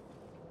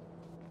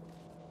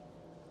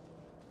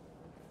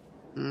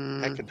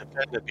 Hack and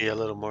defend would be a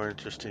little more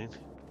interesting.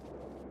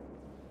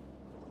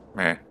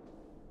 Yeah.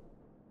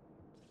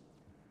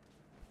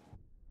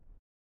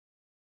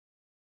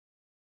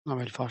 No,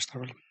 veel faster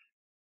veel.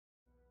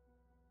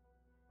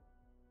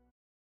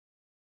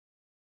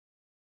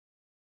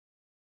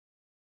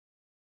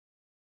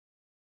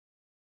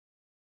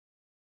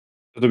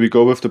 So do we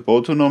go with the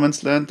bow to no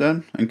man's land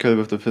then and kill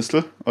with the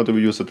pistol, or do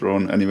we use a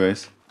drone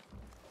anyways?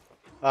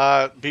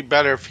 Be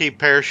better if he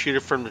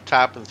parachuted from the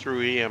top and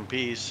threw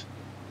EMPs,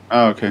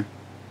 Ah, okay.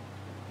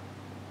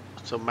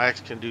 so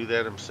Max can do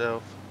that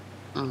himself.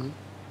 Mhm.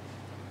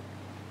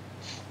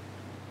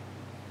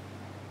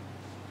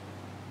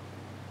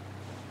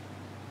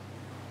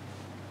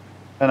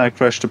 And I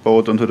crashed the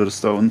boat onto the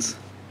stones.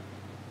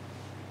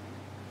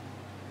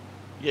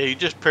 Yeah, you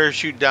just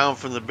parachute down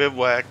from the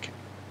bivouac,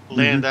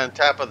 land on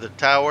top of the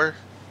tower,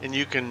 and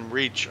you can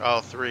reach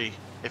all three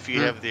if you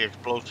have the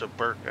explosive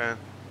perk on.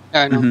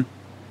 Yeah, I know. Mhm.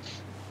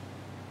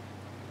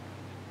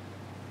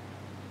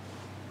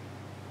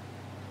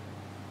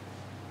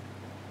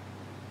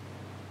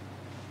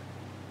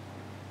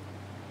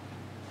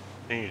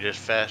 And you just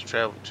fast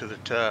travel to the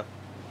top.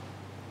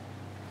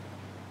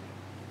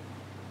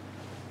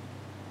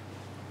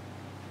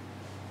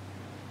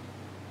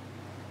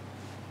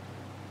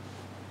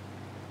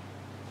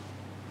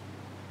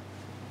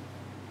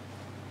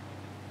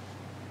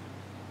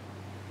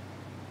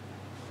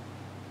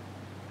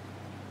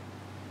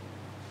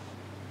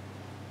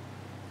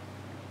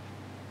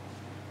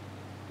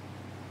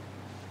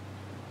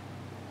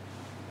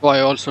 Do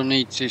I also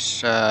need this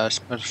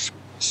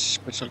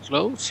special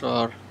clothes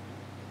or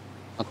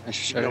not You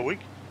necessary?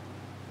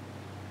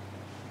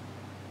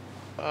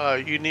 know,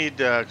 you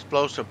need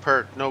explosive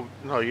perk. No,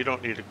 you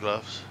don't need the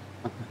gloves.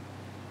 Okay.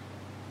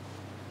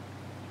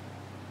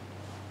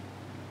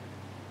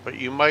 But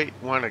you might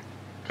want to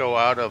go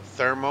out of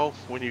thermo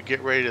when you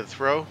get ready to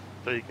throw,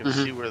 so you can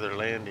see where they're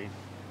landing.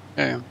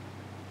 Yeah.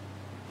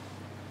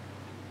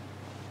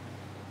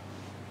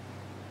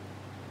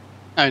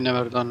 I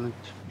never done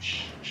it.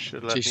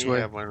 Should let This me way.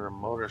 have one of the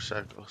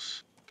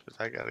motorcycles, because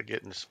I got to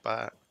get in the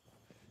spot.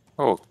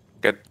 Oh,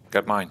 get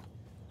mine.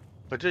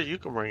 But you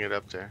can bring it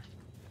up there.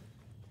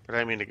 But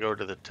I mean to go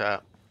to the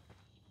top,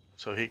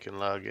 so he can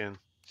log in.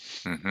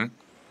 Mm-hmm.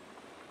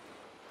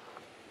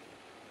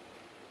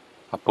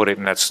 I'll put it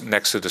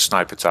next to the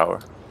sniper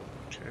tower.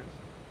 Okay.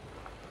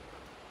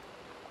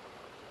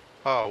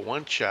 Oh,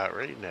 one shot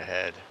right in the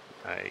head.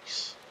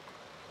 Nice.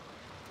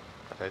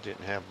 But I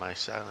didn't have my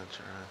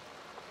silencer on.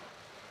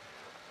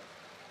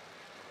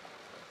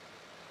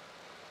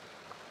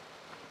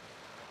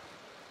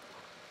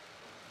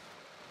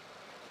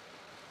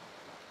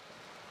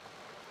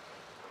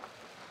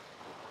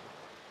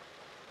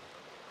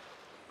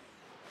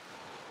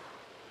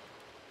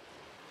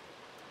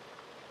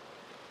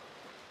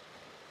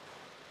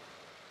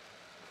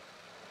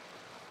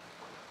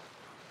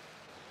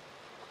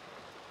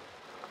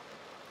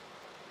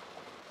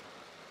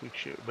 We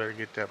should better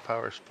get that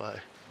power supply.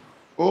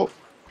 Oh,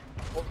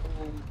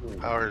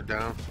 Power's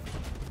down.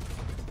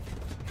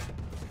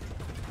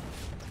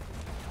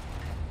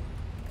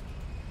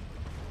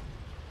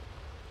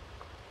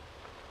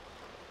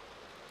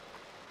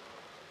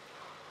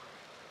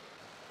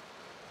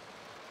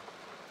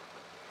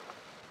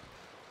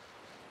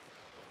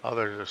 Oh,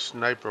 there's a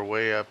sniper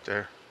way up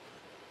there.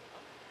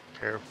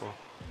 Careful.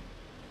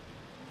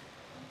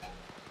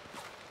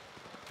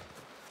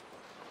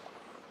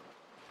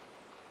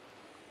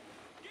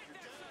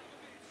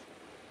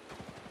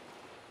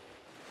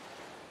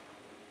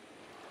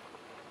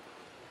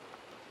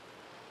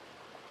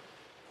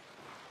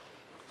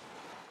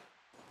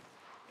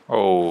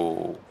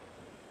 Oh,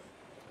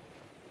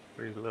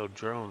 These little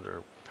drones are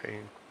a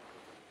pain.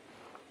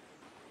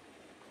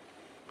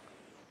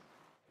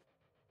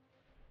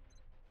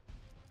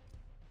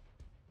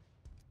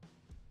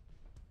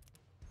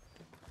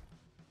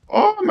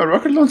 oh, my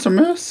rocket launcher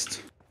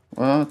missed.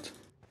 What?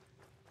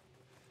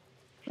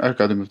 I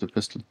got him with the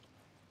pistol.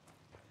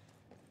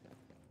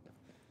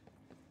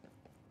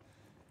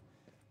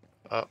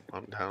 Oh,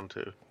 I'm down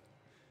too.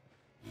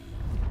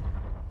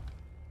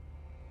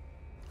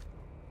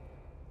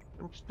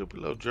 Them stupid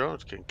little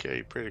drones can kill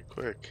you pretty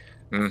quick.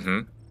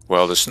 mm-hmm.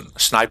 Well, the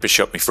sniper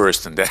shot me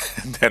first, and then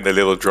then the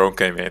little drone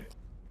came in.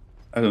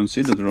 I don't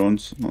see the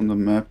drones on the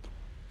map.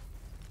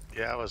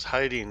 Yeah, I was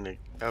hiding.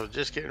 I was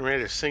just getting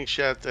ready to sink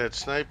shot that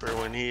sniper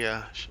when he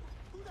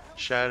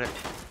shot it.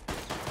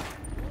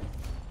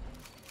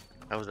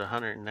 I was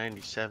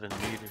 197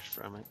 meters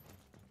from it.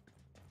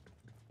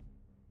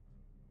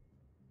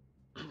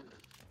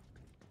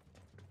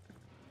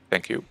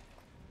 Thank you.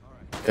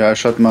 Yeah, I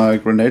shot my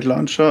grenade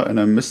launcher and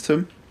I missed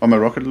him, or my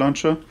rocket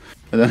launcher,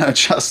 and then I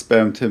just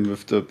spammed him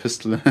with the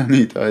pistol and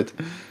he died.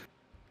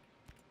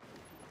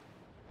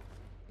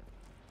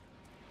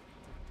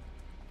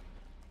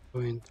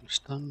 Going to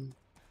stun.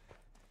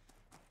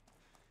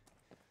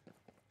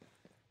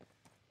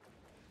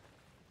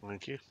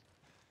 Thank you.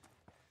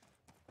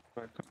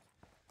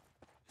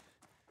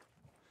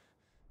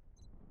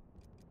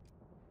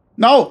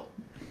 No!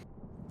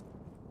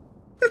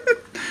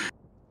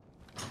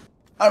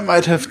 I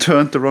might have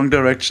turned the wrong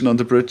direction on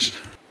the bridge.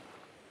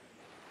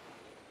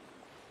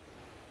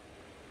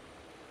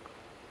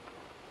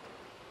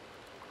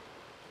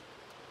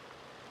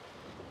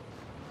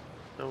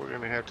 So we're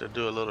gonna have to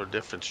do a little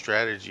different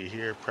strategy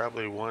here.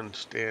 Probably one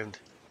stand.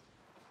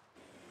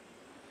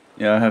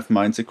 Yeah, I have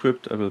mines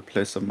equipped. I will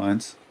place some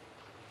mines.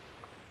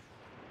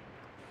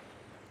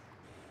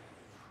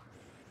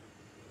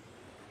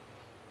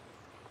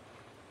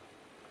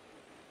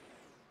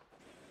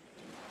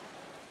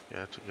 Yeah,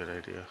 that's a good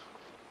idea.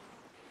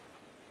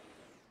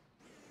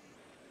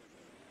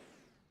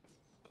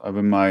 I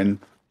will mine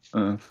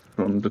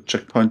from the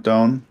checkpoint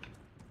down.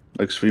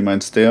 Like 3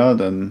 mines there,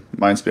 then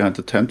mines behind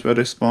the tent where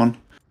they spawn.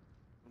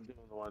 I'm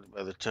doing the one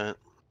by the tent.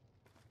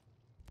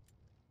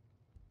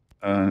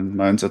 And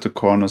mines at the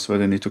corners where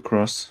they need to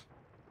cross.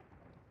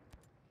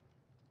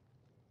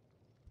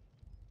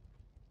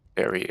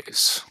 There he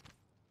is.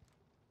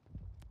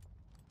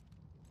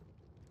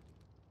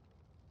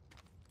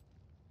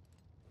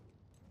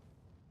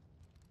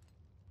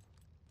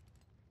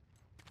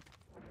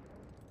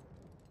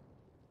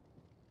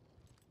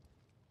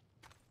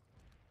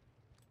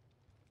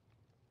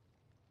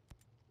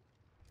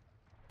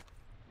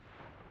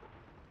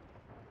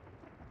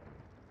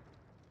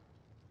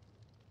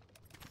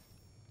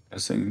 I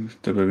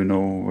think there will be no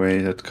way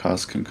that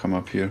cars can come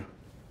up here.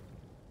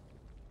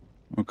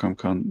 Or come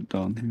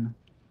down here.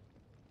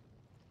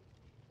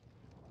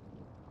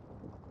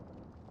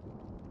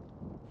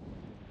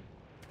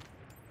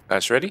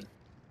 Guys ready?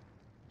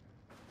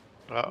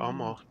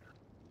 Almost.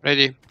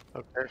 Ready?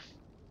 Okay.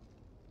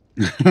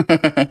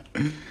 I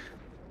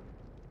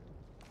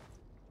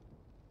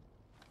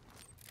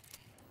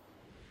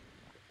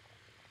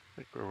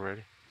think we're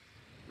ready.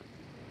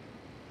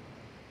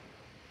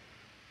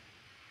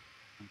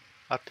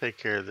 I'll take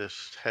care of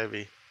this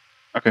heavy.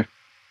 Okay.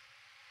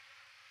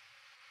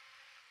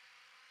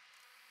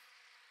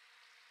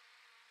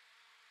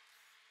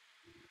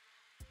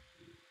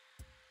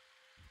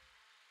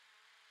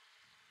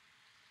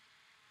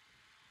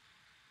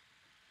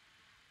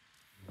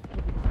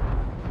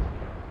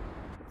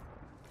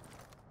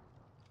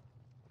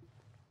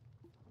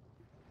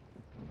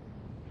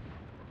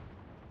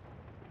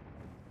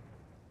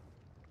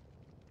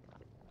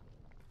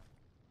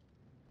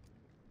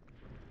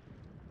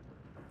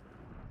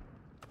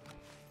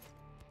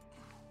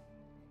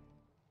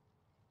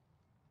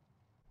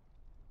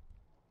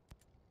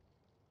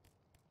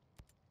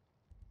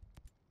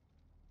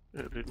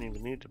 I didn't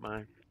even need to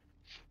mine.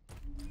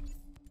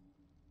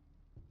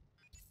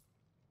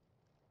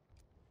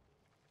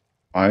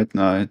 White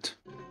night.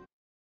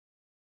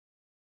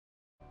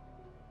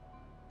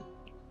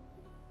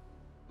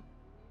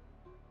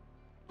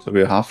 So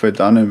we're halfway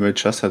done and we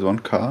just had one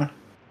car.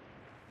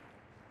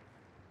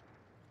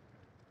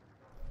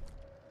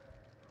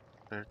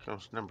 There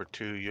comes number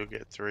 2. You'll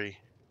get 3.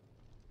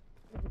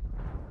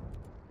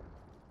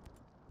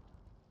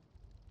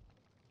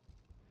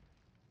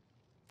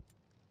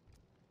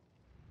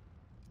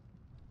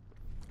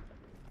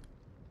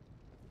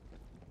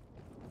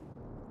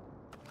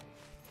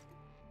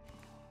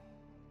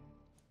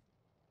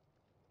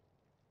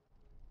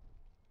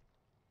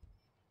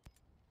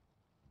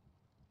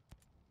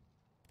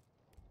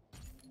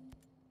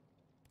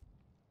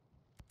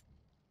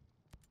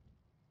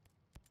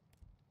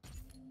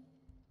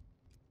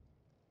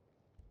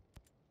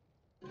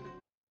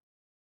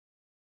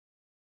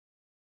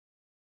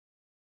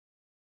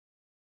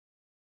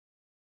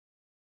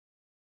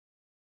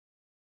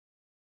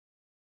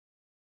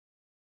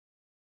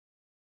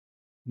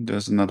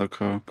 There's another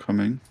car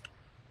coming.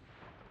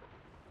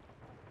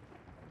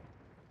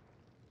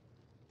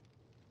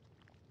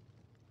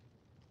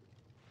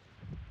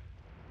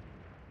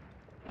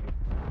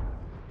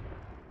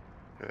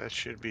 Yeah, that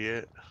should be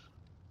it.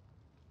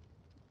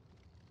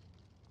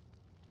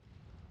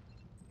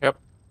 Yep.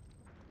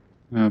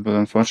 Yeah, but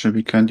unfortunately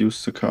we can't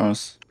use the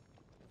cars.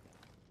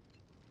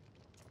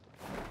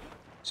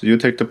 So you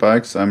take the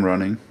bikes, I'm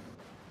running.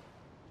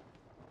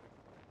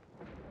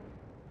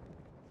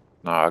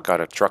 No, I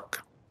got a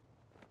truck.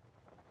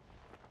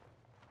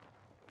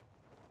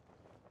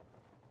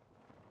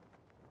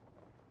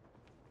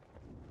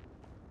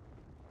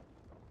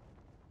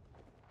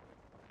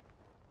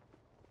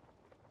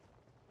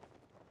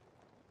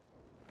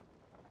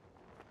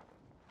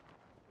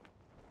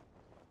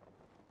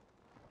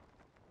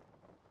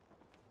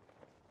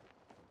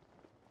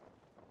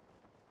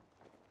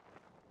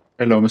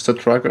 Hello, Mr.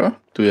 Trucker.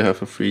 Do you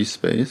have a free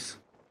space?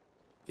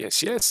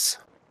 Yes, yes.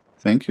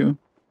 Thank you.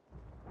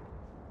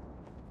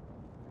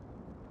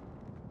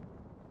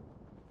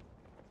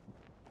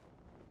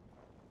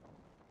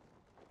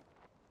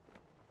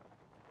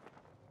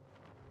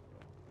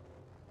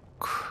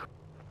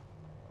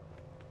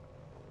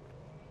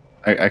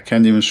 I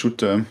can't even shoot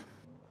them.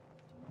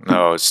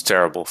 No, it's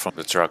terrible from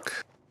the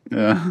truck.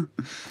 Yeah.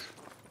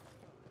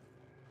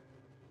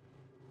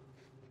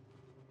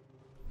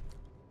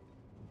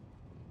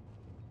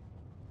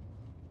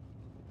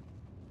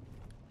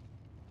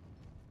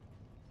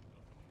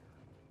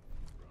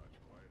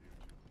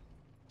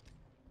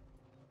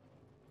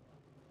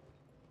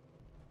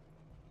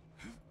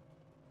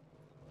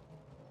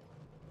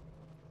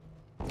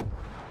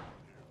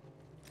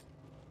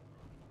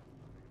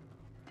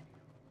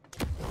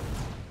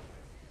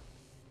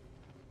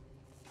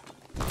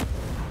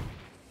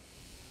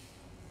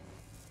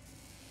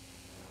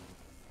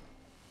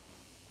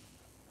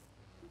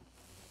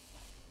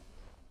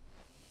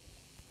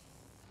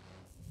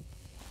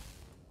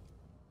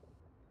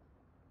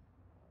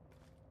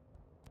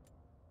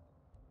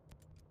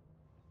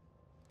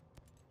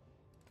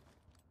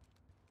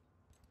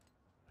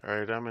 All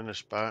right, I'm in the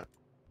spot.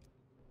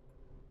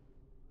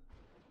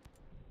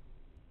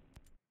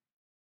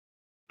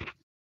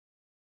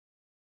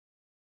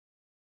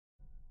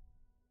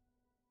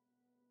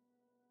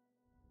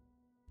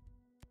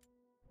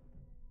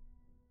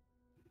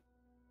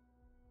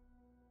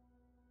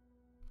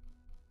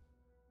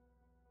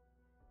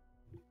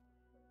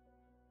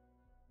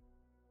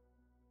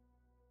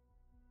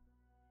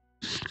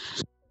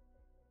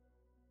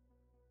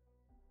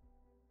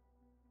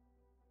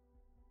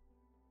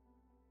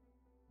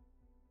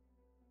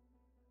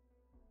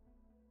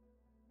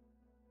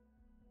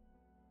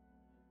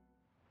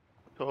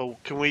 Oh,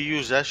 can we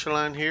use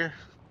echelon here?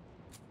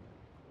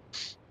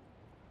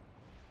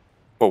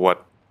 For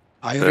what?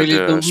 I really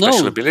The don't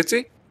special know.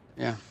 ability?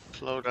 Yeah,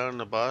 Slow down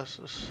the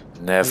bosses.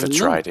 Never don't know.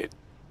 tried it.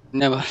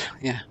 never.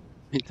 Yeah,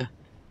 me too.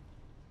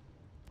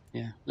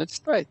 Yeah, let's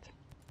try it.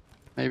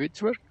 Maybe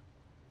it's working.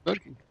 I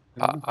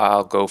don't know.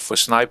 I'll go for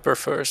sniper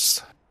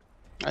first.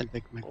 I'll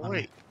take my Oh, gun.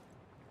 wait.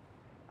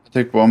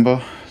 Take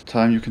bomber.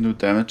 Time you can do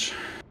damage.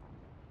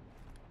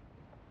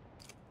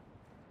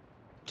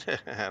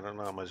 I don't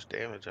know how much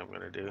damage I'm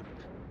gonna do.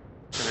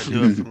 I'm gonna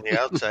do it from the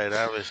outside,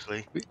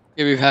 obviously.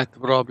 Yeah, we had to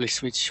probably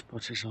switch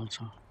positions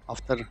also.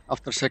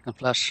 After second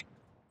flash,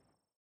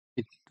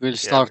 it will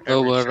start every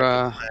over.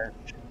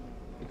 second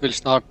It will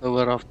start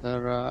over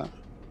after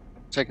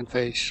second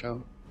phase,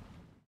 so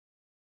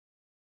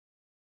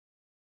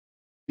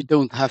we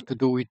don't have to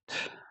do it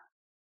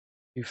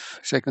if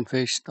second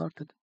phase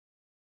started.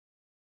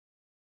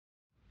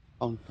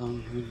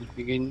 Countdown will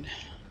begin.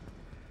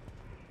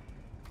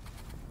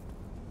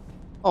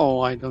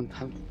 Oh, I don't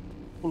have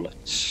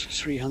bullets.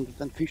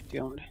 350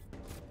 only.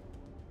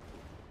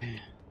 Yeah, I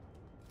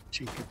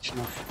think it's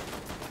enough.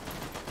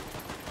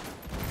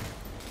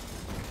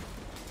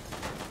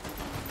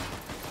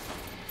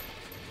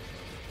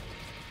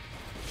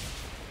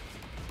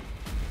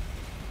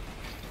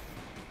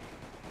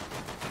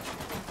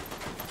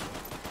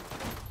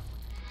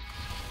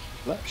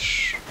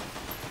 Flash.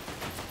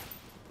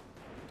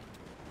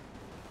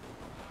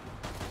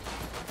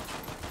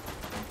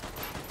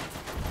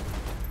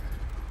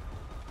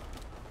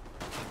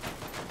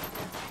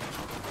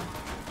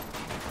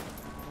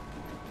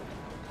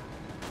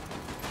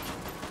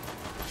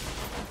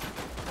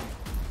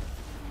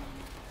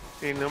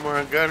 Need no more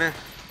on gunner.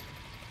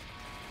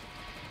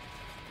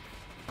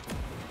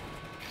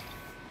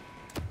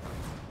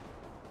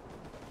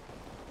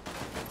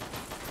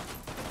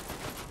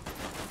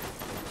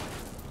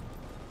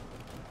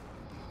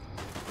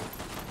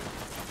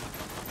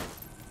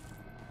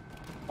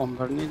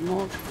 Bomber need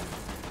more.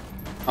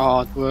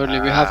 Oh, too early.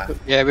 We have to.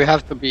 Yeah, we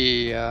have to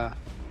be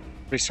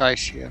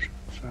precise here.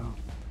 So.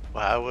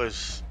 Well, I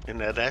was in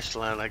that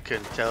echelon. I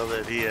couldn't tell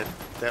that he had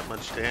that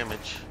much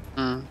damage.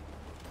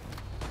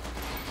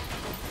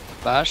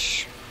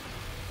 Flash.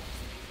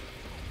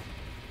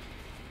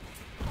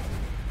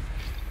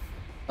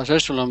 Does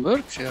echelon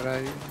works here?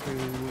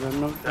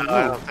 I'm not. No,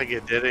 I don't think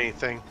it did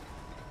anything.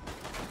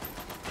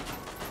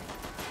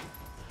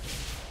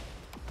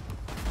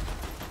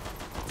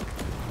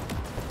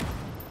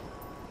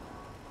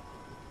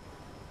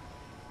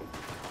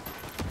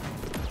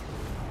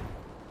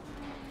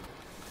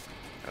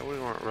 We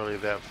weren't really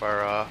that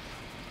far off.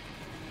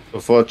 So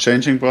for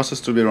changing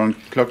bosses, do we run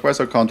clockwise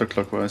or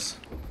counterclockwise?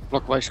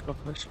 Clockwise.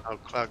 Oh,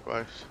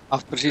 clockwise.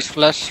 After this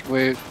flash,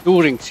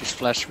 during this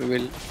flash, we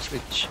will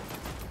switch.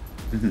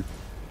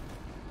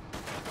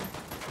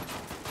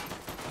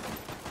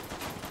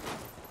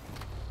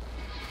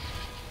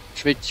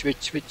 Switch.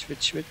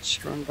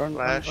 Run.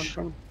 Flash.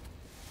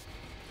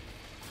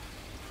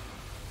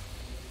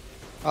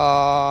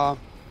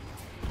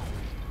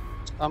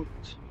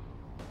 Stumped.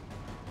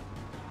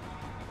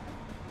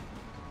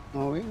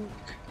 Moving.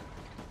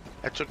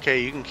 That's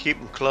okay. You can keep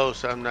them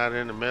close. I'm not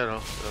in the middle,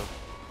 so.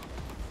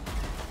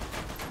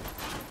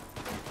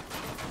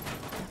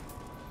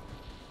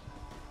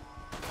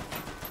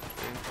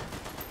 Okay.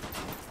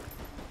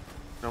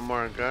 No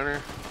more on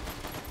gunner.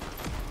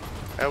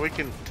 Yeah, we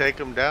can take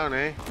them down,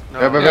 eh? No,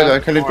 Yeah, wait,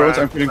 I'm killing more drones,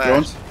 on I'm killing flash.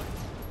 drones.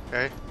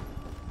 Okay.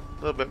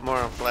 A little bit more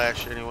on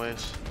flash,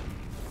 anyways.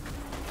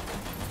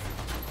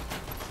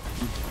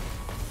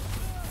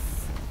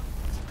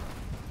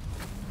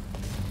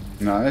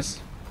 Nice.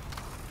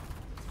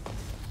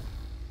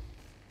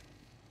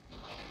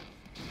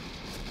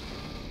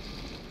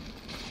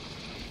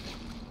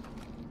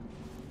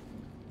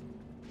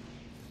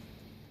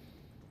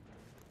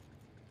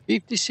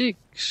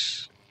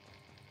 $56.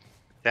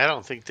 I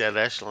don't think that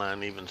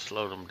echelon even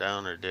slowed them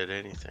down or did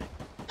anything.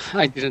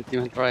 I didn't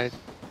even try it.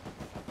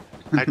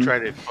 I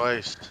tried it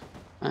twice.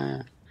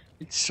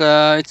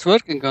 It's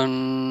working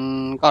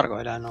on Cargo,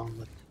 I know,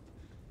 but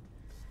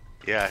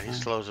Yeah, he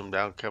slows them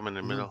down coming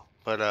in the middle.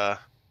 But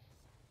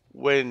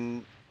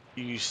when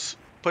you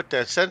put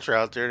that sensor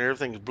out there and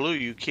everything's blue,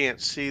 you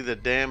can't see the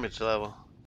damage level.